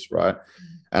and views, right?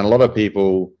 And a lot of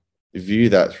people view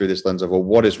that through this lens of, well,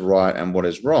 what is right and what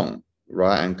is wrong,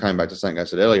 right? And coming back to something I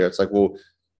said earlier, it's like, well,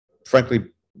 frankly,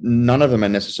 none of them are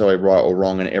necessarily right or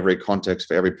wrong in every context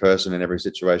for every person in every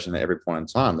situation at every point in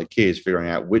time. The key is figuring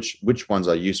out which ones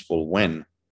are useful when,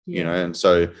 and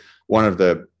so one of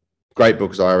the great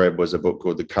books I read was a book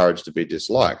called The Courage to be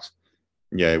Disliked.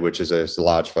 Yeah, which is a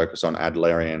large focus on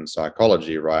Adlerian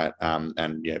psychology, right?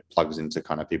 And yeah, plugs into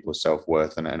kind of people's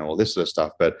self-worth and all this sort of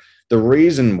stuff. But the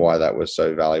reason why that was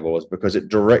so valuable is because it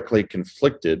directly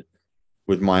conflicted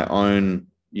with my own,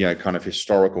 kind of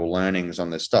historical learnings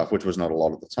on this stuff, which was not a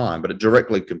lot at the time, but it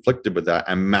directly conflicted with that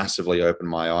and massively opened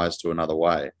my eyes to another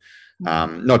way.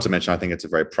 Not to mention, I think it's a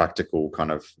very practical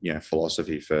kind of,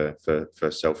 philosophy for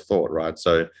self-thought, right?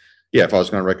 So yeah, if I was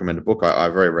going to recommend a book, I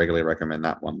very regularly recommend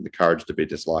that one, The Courage to be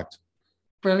Disliked.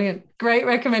 Brilliant. Great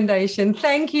recommendation.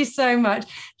 Thank you so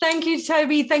much. Thank you,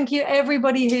 Toby. Thank you,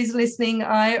 everybody who's listening.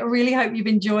 I really hope you've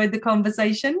enjoyed the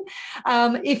conversation.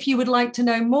 If you would like to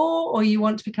know more or you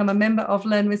want to become a member of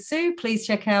Learn with Sue, please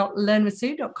check out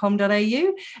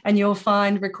learnwithsue.com.au and you'll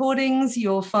find recordings,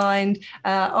 you'll find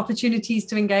opportunities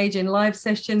to engage in live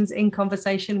sessions, in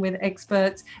conversation with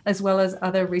experts, as well as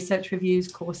other research reviews,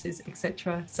 courses,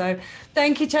 etc. So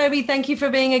thank you, Toby. Thank you for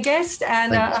being a guest,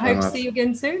 and I hope to see you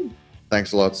again soon.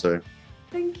 Thanks a lot, Sue.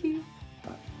 Thank you.